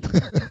that, Cam?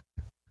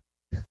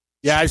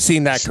 Yeah, I've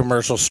seen that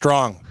commercial.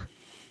 Strong.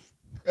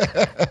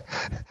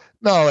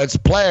 No, it's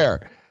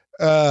player.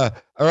 All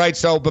right,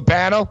 so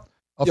Bobano,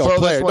 I'll throw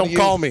player, this one don't to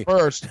call you me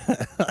first.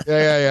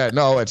 Yeah.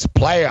 No, it's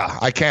player.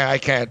 I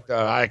can't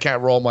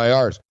roll my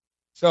R's.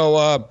 So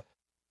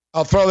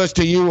I'll throw this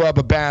to you,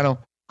 Bobano.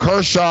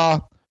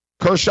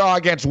 Kershaw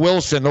against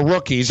Wilson, the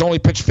rookie. He's only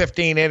pitched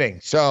 15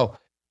 innings. So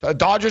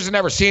Dodgers have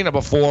never seen it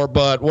before,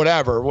 but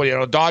whatever.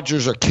 Well,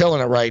 Dodgers are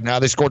killing it right now.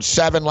 They scored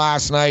 7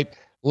 last night,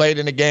 late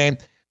in the game.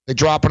 They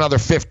drop another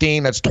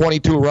 15. That's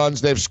 22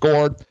 runs they've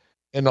scored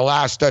in the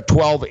last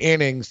 12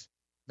 innings.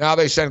 Now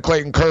they send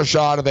Clayton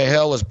Kershaw to the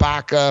hill. His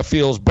back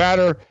feels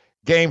better.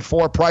 Game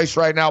 4 price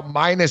right now,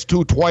 minus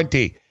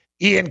 220.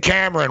 Ian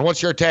Cameron,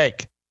 what's your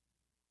take?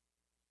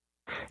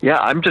 Yeah,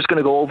 I'm just going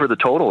to go over the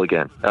total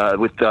again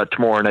with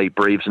tomorrow night,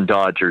 Braves and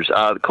Dodgers.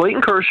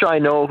 Clayton Kershaw, I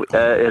know,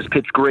 has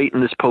pitched great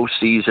in this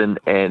postseason,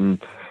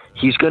 and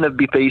he's going to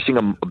be facing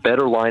a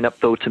better lineup,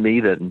 though, to me,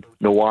 than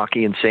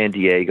Milwaukee and San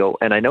Diego.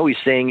 And I know he's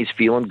saying he's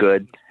feeling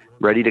good.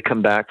 ready to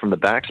come back from the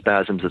back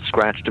spasms that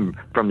scratched him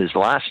from his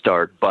last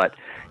start. But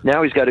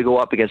now he's got to go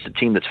up against a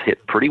team that's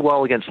hit pretty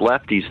well against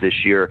lefties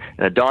this year,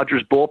 and a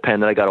Dodgers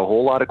bullpen that I got a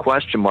whole lot of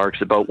question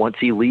marks about once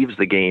he leaves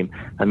the game.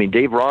 I mean,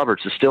 Dave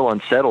Roberts is still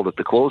unsettled at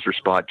the closer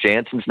spot.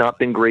 Jansen's not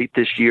been great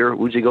this year.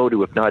 Who's he go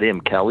to if not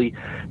him? Kelly?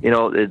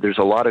 There's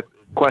a lot of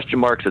question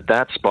marks at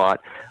that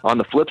spot. On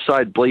the flip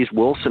side, Blaze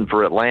Wilson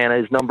for Atlanta,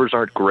 his numbers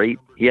aren't great.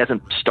 He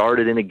hasn't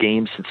started in a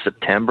game since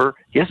September.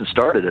 He hasn't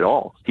started at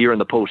all here in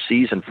the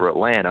postseason for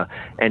Atlanta,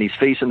 and he's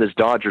facing this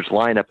Dodgers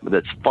lineup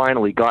that's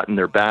finally gotten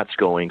their bats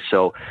going.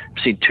 So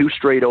I've seen 2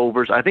 straight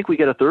overs. I think we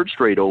get a 3rd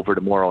straight over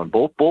tomorrow on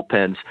both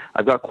bullpens.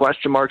 I've got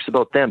question marks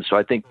about them, so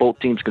I think both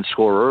teams can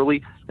score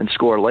early and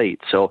score late.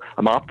 So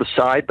I'm off the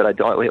side, but I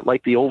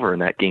like the over in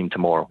that game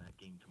tomorrow.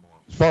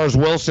 As far as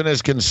Wilson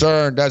is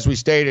concerned, as we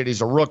stated,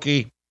 he's a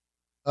rookie.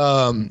 He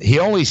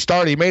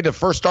made the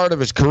first start of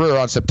his career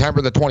on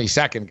September the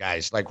 22nd,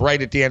 guys, like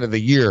right at the end of the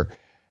year.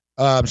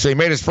 So he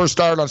made his first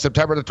start on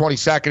September the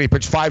 22nd. He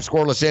pitched 5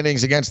 scoreless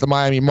innings against the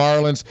Miami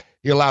Marlins.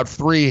 He allowed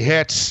 3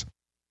 hits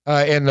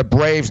in the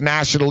Braves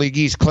National League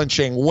East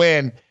clinching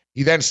win.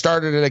 He then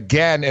started it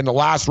again in the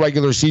last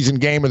regular season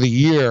game of the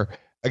year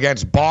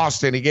against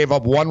Boston. He gave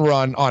up 1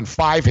 run on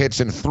 5 hits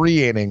in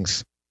 3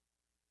 innings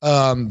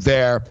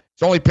there.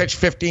 He's only pitched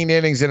 15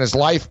 innings in his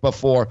life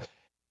before.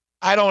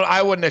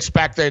 I wouldn't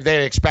expect they'd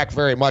expect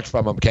very much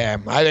from him,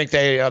 Cam. I think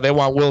they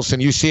want Wilson.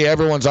 You see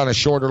everyone's on a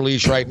shorter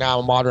leash right now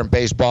in modern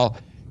baseball.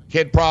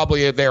 Kid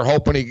probably, they're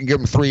hoping he can give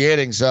him 3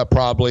 innings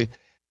probably.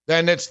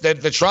 Then it's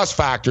the trust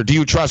factor. Do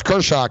you trust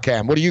Kershaw,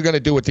 Cam? What are you going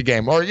to do with the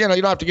game? Or, you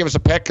don't have to give us a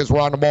pick because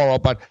we're on tomorrow,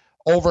 but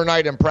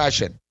overnight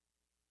impression.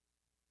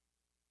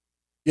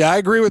 Yeah, I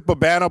agree with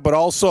Bobano, but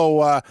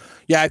also,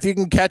 if you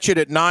can catch it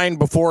at 9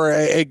 before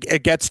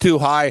it gets too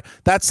high,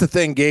 that's the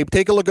thing, Gabe.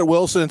 Take a look at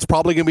Wilson. It's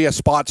probably going to be a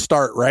spot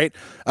start, right?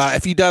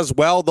 If he does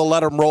well, they'll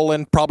let him roll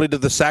in probably to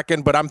the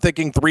 2nd, but I'm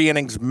thinking 3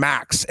 innings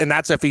max, and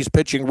that's if he's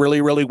pitching really,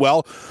 really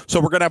well.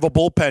 So we're going to have a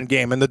bullpen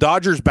game, and the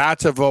Dodgers'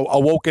 bats have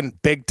awoken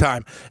big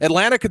time.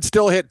 Atlanta could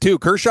still hit, too.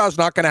 Kershaw's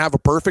not going to have a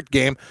perfect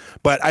game,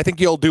 but I think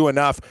he'll do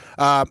enough.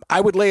 I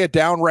would lay it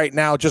down right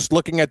now, just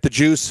looking at the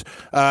juice.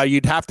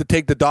 You'd have to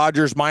take the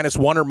Dodgers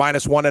 -1 or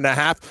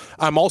 -1.5.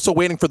 I'm also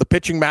waiting for the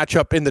pitching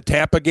matchup in the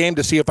Tampa game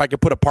to see if I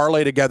could put a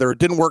parlay together. It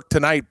didn't work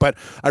tonight, but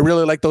I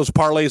really like those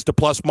parlays to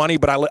plus money,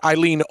 but I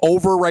lean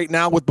over right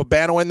now with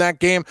Bobano in that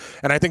game,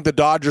 and I think the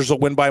Dodgers will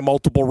win by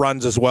multiple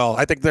runs as well.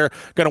 I think they're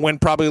going to win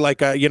probably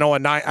like a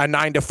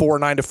 9-4,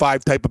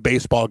 9-5 type of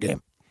baseball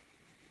game.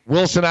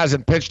 Wilson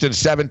hasn't pitched in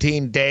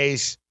 17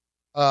 days.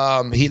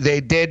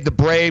 The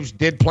Braves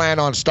did plan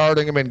on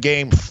starting him in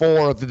Game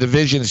 4 of the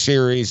division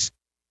series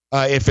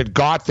if it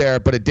got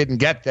there, but it didn't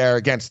get there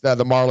against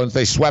the Marlins.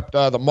 They swept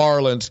the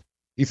Marlins.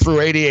 He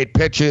threw 88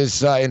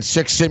 pitches in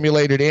 6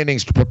 simulated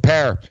innings to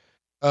prepare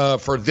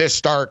for this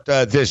start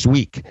this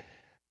week.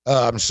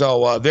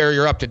 So there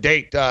you're up to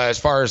date as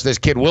far as this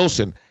kid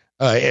Wilson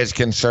is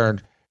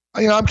concerned.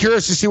 I'm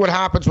curious to see what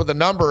happens with the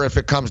number, if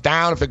it comes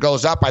down, if it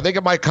goes up. I think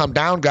it might come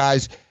down,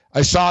 guys.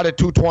 I saw it at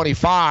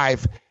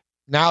 225.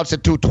 Now it's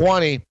at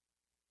 220.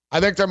 I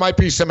think there might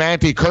be some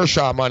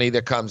anti-Kershaw money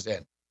that comes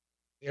in.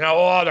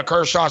 The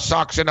Kershaw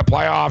sucks in the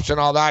playoffs and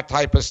all that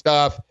type of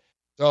stuff.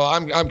 So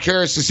I'm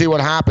curious to see what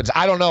happens.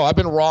 I don't know. I've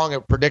been wrong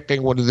at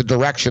predicting the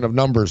direction of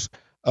numbers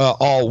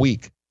all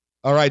week.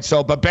 All right,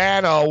 so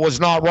Bobano was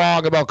not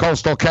wrong about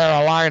Coastal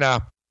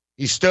Carolina.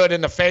 He stood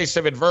in the face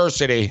of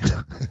adversity.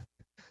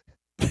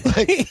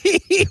 Stood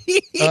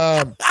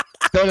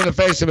in the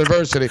face of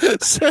adversity.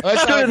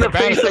 Stood in the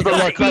face of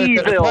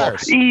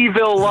those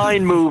evil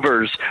line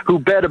movers who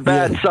bet a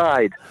bad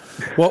side.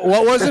 What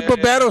was it,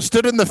 Bobano?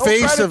 Stood in the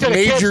face of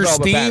Major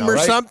Steam or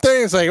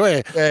something? It's like,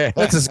 wait,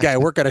 what's this guy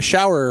work at a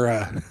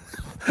shower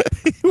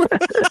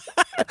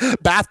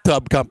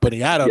bathtub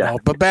company? I don't know.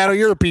 Bobano,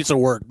 you're a piece of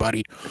work,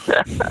 buddy.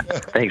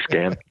 Thanks,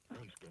 Cam.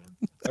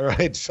 All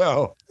right,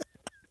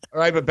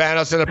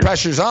 Bobano, so the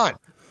pressure's on.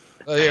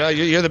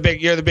 You're the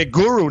big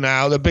guru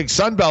now, the big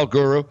Sunbelt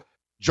guru.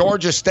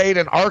 Georgia State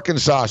and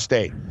Arkansas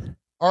State.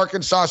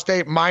 Arkansas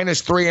State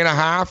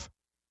 -3.5.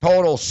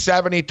 Total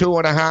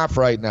 72.5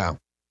 right now.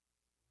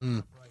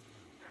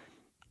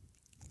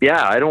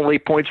 Yeah, I don't lay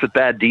points with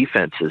bad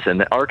defenses,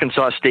 and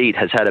Arkansas State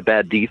has had a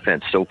bad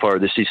defense so far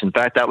this season. In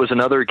fact, that was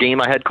another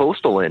game I had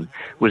Coastal in,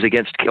 was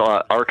against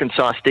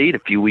Arkansas State a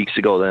few weeks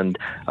ago. And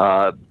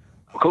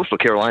Coastal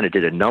Carolina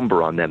did a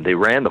number on them. They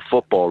ran the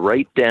football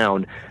right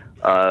down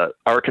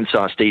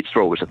Arkansas State's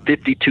throat. It was a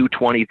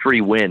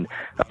 52-23 win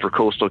for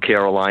Coastal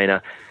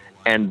Carolina.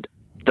 And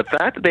the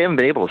fact that they haven't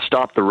been able to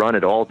stop the run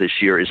at all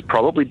this year is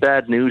probably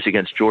bad news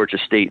against Georgia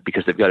State,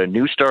 because they've got a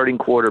new starting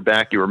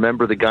quarterback. You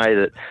remember the guy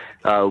that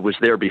was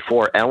there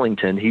before,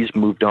 Ellington. He's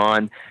moved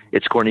on.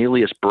 It's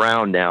Cornelius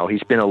Brown now.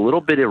 He's been a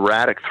little bit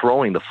erratic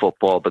throwing the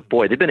football, but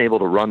boy, they've been able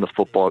to run the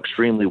football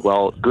extremely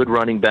well. Good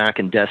running back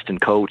in Destin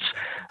Coates.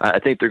 I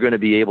think they're going to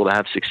be able to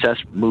have success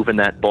moving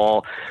that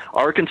ball.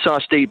 Arkansas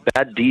State,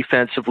 bad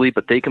defensively,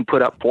 but they can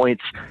put up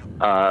points.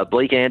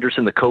 Blake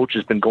Anderson, the coach,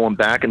 has been going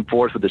back and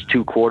forth with his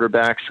two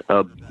quarterbacks,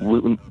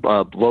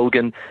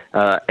 Logan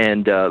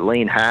and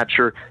Lane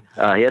Hatcher.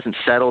 He hasn't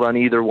settled on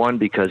either one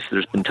because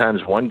there's been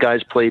times one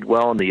guy's played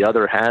well and the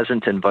other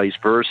hasn't, and vice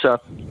versa.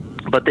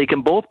 But they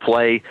can both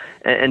play,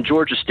 and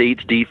Georgia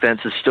State's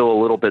defense is still a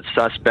little bit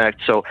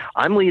suspect. So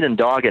I'm leaning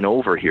dog and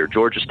over here.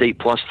 Georgia State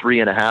plus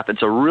 3.5.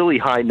 It's a really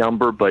high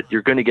number, but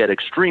you're going to get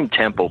extreme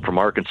tempo from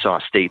Arkansas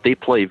State. They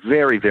play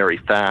very, very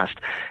fast.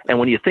 And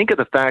when you think of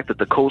the fact that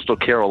the Coastal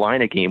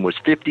Carolina game was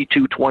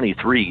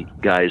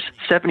 52-23, guys,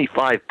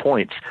 75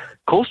 points,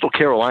 Coastal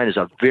Carolina is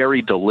a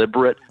very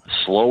deliberate,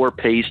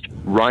 slower-paced,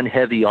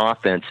 run-heavy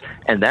offense,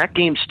 and that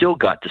game still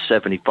got to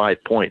 75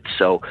 points.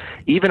 So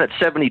even at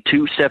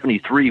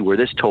 72-73, where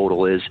this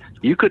total is,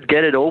 you could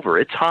get it over.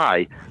 It's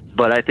high,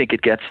 but I think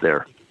it gets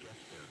there.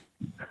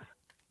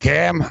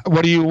 Cam,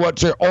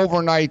 what's your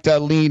overnight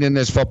lean in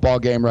this football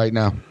game right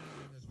now?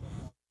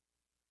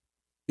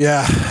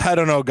 Yeah, I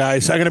don't know,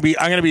 guys. I'm gonna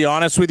be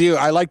honest with you.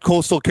 I like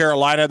Coastal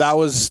Carolina. That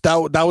was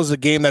a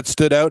game that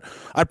stood out.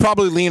 I'd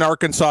probably lean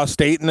Arkansas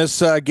State in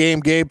this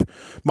game, Gabe,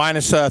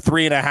 minus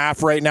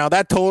 3.5 right now.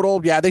 That total,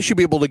 yeah, they should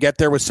be able to get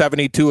there with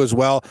 72 as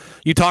well.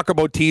 You talk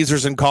about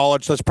teasers in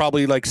college. Let's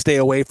probably stay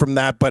away from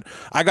that. But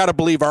I gotta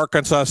believe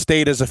Arkansas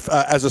State as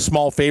a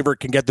small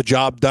favorite can get the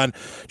job done.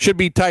 Should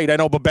be tight. I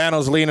know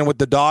Bobano's leaning with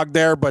the dog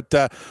there, but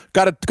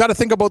gotta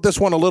think about this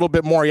one a little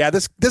bit more. Yeah,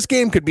 this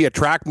game could be a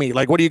track meet.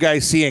 What are you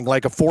guys seeing?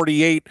 Like a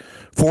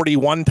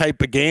 48-41 type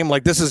of game.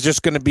 This is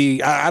just going to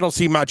be, I don't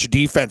see much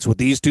defense with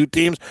these two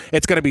teams.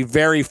 It's going to be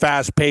very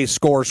fast-paced,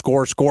 score,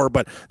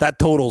 but that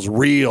total's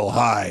real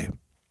high.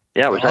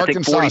 Yeah, it was, I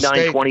think,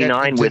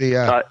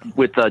 49-29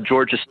 with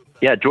Georgia.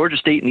 Yeah, Georgia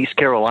State and East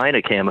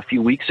Carolina, Cam, a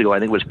few weeks ago. I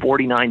think it was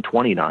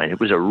 49-29. It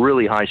was a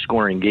really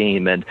high-scoring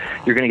game, and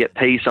you're going to get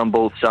pace on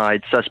both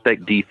sides,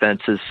 suspect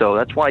defenses. So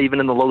that's why even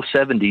in the low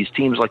 70s,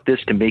 teams like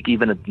this can make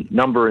even a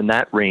number in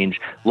that range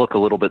look a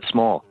little bit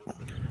small.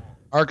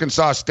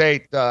 Arkansas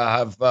State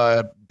have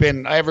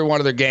been, every one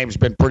of their games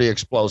been pretty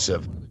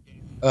explosive.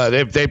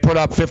 They put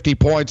up 50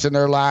 points in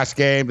their last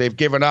game. They've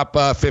given up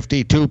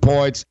 52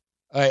 points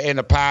in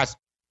the past.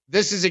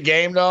 This is a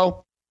game,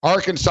 though.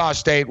 Arkansas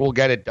State will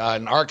get it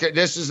done.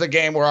 This is the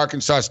game where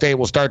Arkansas State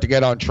will start to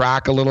get on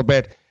track a little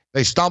bit.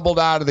 They stumbled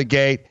out of the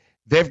gate.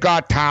 They've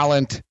got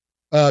talent,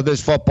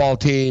 this football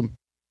team.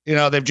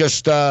 They've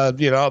just,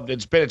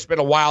 it's been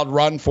a wild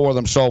run for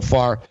them so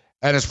far.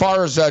 And as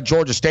far as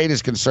Georgia State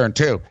is concerned,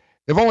 too,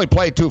 they've only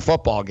played 2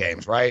 football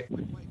games, right?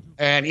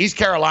 And East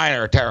Carolina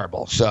are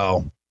terrible.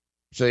 So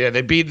yeah,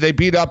 they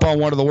beat up on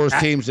one of the worst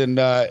teams in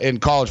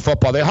college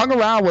football. They hung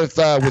around with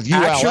ULL,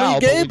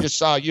 but we just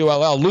saw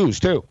ULL lose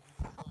too.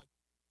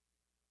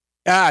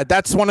 Yeah,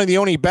 that's one of the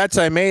only bets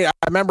I made. I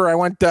remember I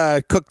went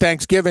cook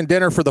Thanksgiving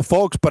dinner for the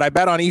folks, but I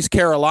bet on East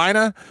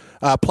Carolina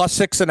plus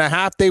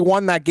 6.5. They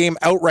won that game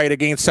outright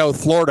against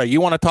South Florida.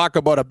 You want to talk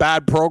about a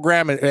bad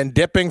program and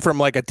dipping from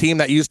a team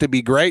that used to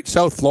be great?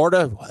 South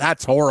Florida,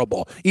 that's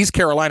horrible. East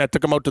Carolina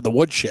took them out to the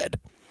woodshed.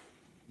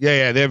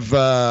 Yeah, they've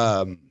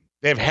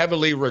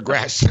heavily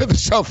regressed. The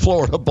South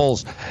Florida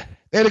Bulls.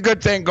 They had a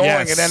good thing going,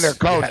 and then their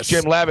coach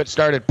Jim Leavitt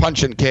started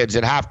punching kids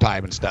at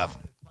halftime and stuff.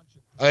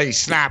 He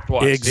snapped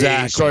once.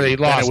 Exactly. He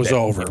lost. And it was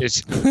over.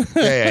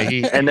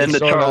 And then the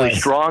Charlie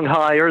Strong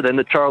hire.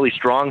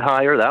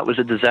 That was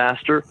a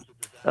disaster.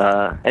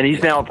 And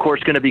he's now, of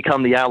course, going to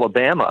become the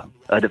Alabama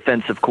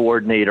defensive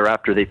coordinator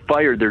after they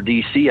fired their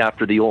DC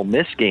after the Ole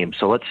Miss game.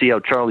 So let's see how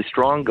Charlie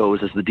Strong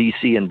goes as the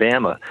DC in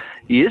Bama.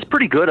 He is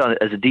pretty good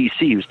as a DC.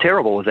 He was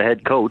terrible as a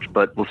head coach,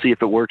 but we'll see if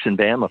it works in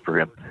Bama for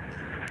him.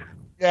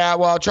 Yeah,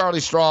 well, Charlie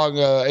Strong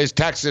is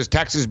Texas.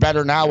 Texas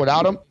better now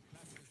without him?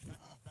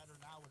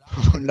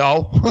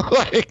 No.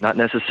 Not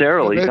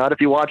necessarily. Not if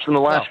you watch them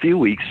the last few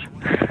weeks.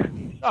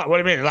 Oh, what do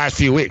you mean, the last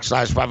few weeks?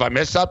 Have I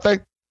missed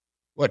something?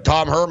 What,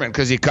 Tom Herman,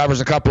 because he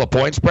covers a couple of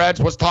point spreads?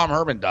 What's Tom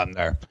Herman done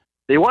there?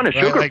 They won a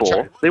Sugar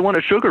Bowl. They won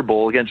a Sugar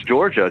Bowl against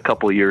Georgia a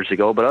couple of years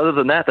ago, but other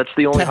than that, that's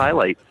the only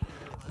highlight.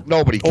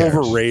 Nobody cares.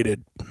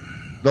 Overrated.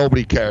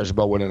 Nobody cares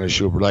about winning a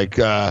Sugar Bowl.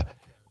 I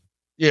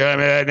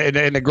mean,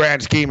 in the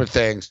grand scheme of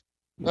things.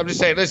 I'm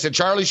just saying, listen,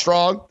 Charlie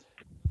Strong,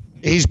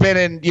 he's been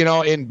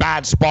in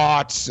bad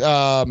spots,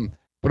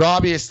 but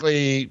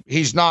obviously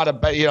he's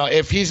not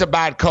if he's a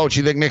bad coach,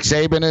 you think Nick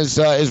Saban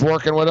is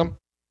working with him,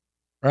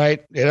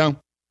 right?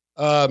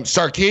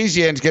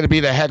 Sarkisian's going to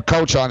be the head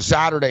coach on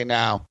Saturday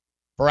now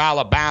for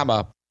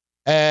Alabama,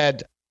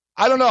 and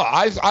I don't know.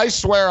 I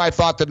swear I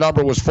thought the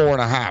number was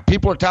 4.5.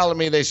 People are telling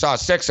me they saw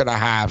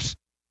 6.5s.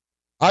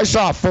 I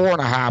saw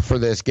 4.5 for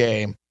this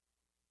game.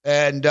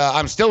 And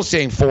I'm still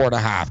seeing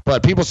 4.5.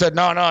 But people said,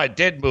 no, it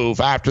did move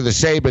after the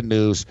Saban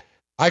news.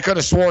 I could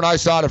have sworn I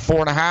saw it at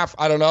 4.5.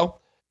 I don't know.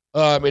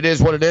 It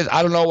is what it is.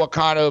 I don't know what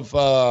kind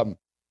of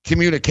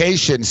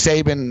communication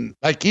Saban,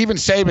 even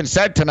Saban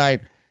said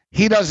tonight,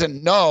 he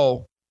doesn't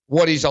know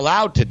what he's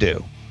allowed to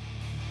do.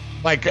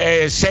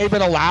 Is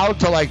Saban allowed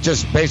to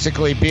just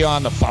basically be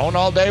on the phone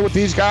all day with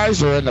these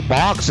guys or in the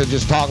box and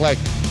just talk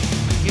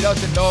he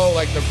doesn't know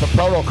like the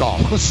protocol.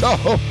 So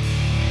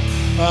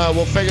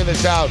we'll figure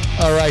this out.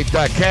 All right,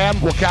 Cam,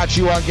 we'll catch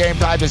you on Game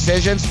Time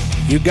Decisions.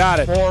 You got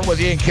it. More with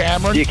Ian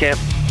Cameron. See you, Cam.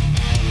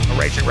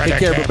 Racing Redneck Take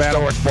care, Cam Bobano.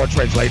 Store, Sports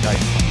Rage Late Night.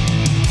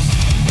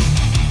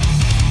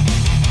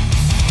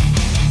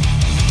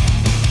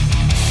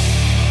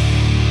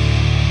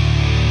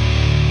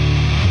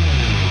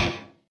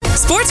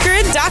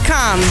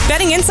 SportsGrid.com.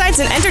 Betting insights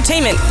and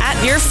entertainment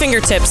at your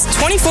fingertips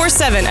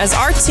 24/7 as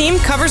our team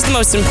covers the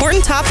most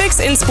important topics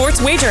in sports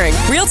wagering.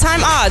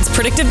 Real-time odds,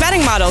 predictive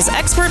betting models,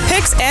 expert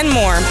picks, and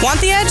more. Want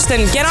the edge?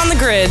 Then get on the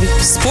grid.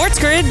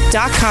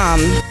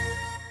 SportsGrid.com.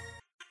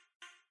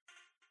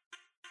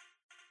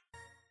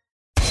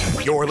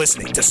 You're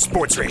listening to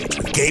Sports Rage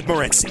with Gabe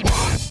Morency.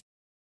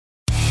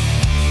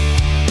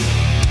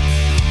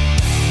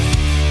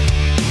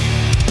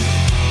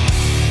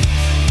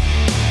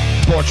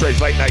 Sports Rage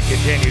Late Night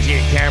continues.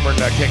 Ian Cameron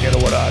kicking it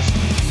with us.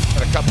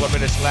 Got a couple of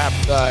minutes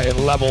left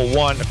in level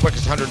one. The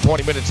quickest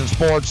 120 minutes in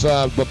sports.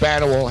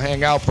 Bobano will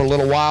hang out for a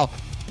little while.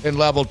 In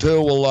level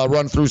two, we'll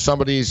run through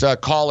some of these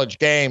college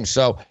games.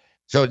 So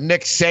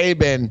Nick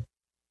Saban,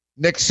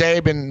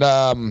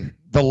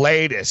 the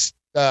latest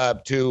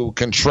to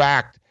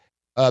contract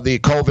the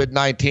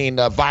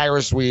COVID-19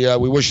 virus. We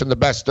wish him the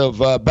best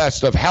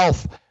of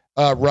health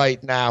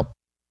right now.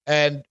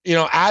 And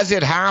as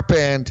it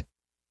happened,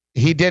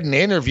 he did an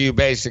interview,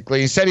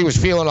 basically. He said he was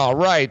feeling all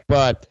right,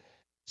 but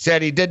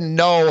said he didn't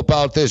know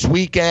about this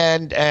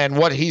weekend and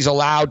what he's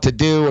allowed to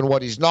do and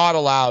what he's not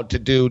allowed to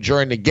do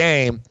during the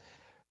game.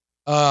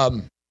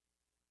 And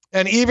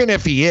even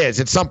if he is,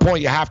 at some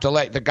point you have to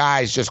let the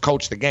guys just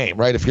coach the game,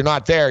 right? If you're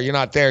not there, you're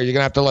not there. You're going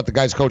to have to let the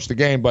guys coach the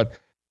game. But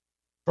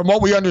from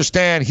what we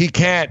understand, he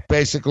can't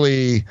coach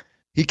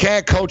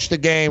the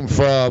game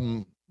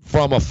from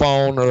a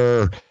phone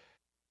or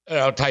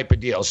type of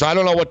deal. So I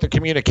don't know what the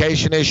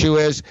communication issue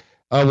is.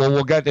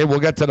 We'll get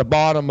to the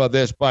bottom of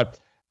this, but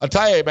I'll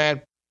tell you, man,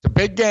 it's a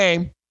big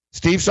game.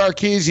 Steve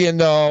Sarkisian,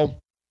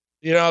 though,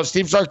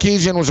 Steve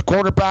Sarkisian was a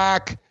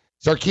quarterback.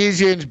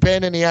 Sarkisian's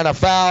been in the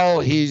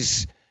NFL.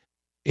 He's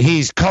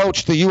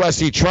coached the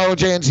USC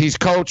Trojans. He's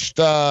coached.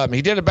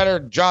 He did a better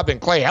job than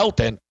Clay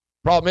Helton.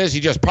 Problem is, he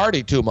just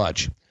partied too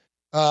much.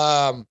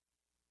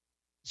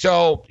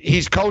 So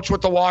he's coached with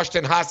the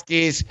Washington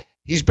Huskies.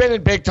 He's been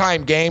in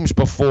big-time games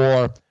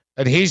before,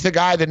 and he's the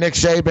guy that Nick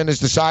Saban has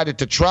decided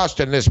to trust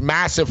in this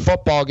massive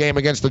football game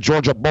against the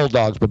Georgia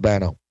Bulldogs,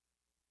 Bobano.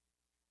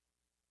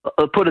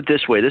 I'll put it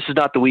this way. This is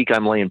not the week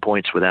I'm laying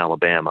points with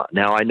Alabama.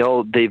 Now, I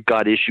know they've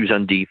got issues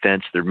on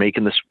defense. They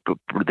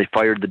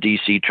fired the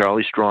DC,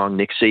 Charlie Strong,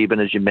 Nick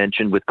Saban, as you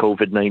mentioned, with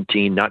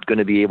COVID-19, not going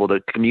to be able to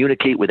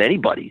communicate with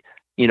anybody,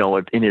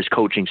 in his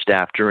coaching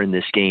staff during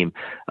this game.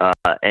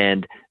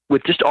 And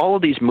with just all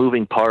of these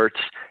moving parts,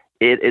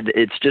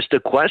 it's just a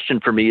question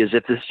for me is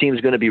if this team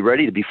is going to be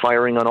ready to be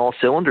firing on all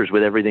cylinders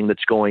with everything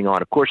that's going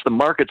on. Of course, the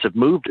markets have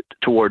moved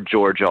toward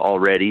Georgia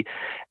already,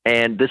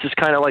 and this is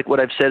kind of like what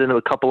I've said in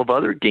a couple of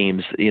other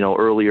games,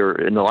 earlier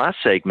in the last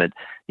segment.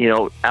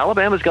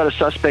 Alabama's got a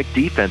suspect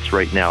defense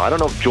right now. I don't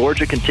know if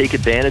Georgia can take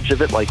advantage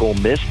of it like Ole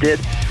Miss did,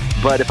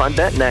 but if I'm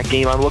betting that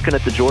game, I'm looking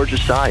at the Georgia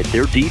side.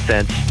 Their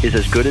defense is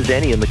as good as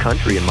any in the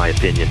country, in my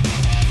opinion.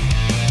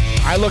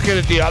 I look at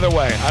it the other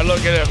way. I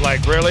look at it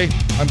like, really?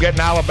 I'm getting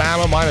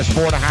Alabama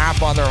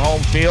 -4.5 on their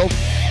home field.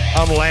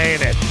 I'm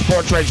laying it.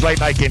 Sports Rage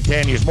Late Night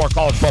continues. More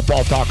college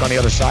football talk on the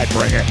other side.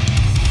 Bring it.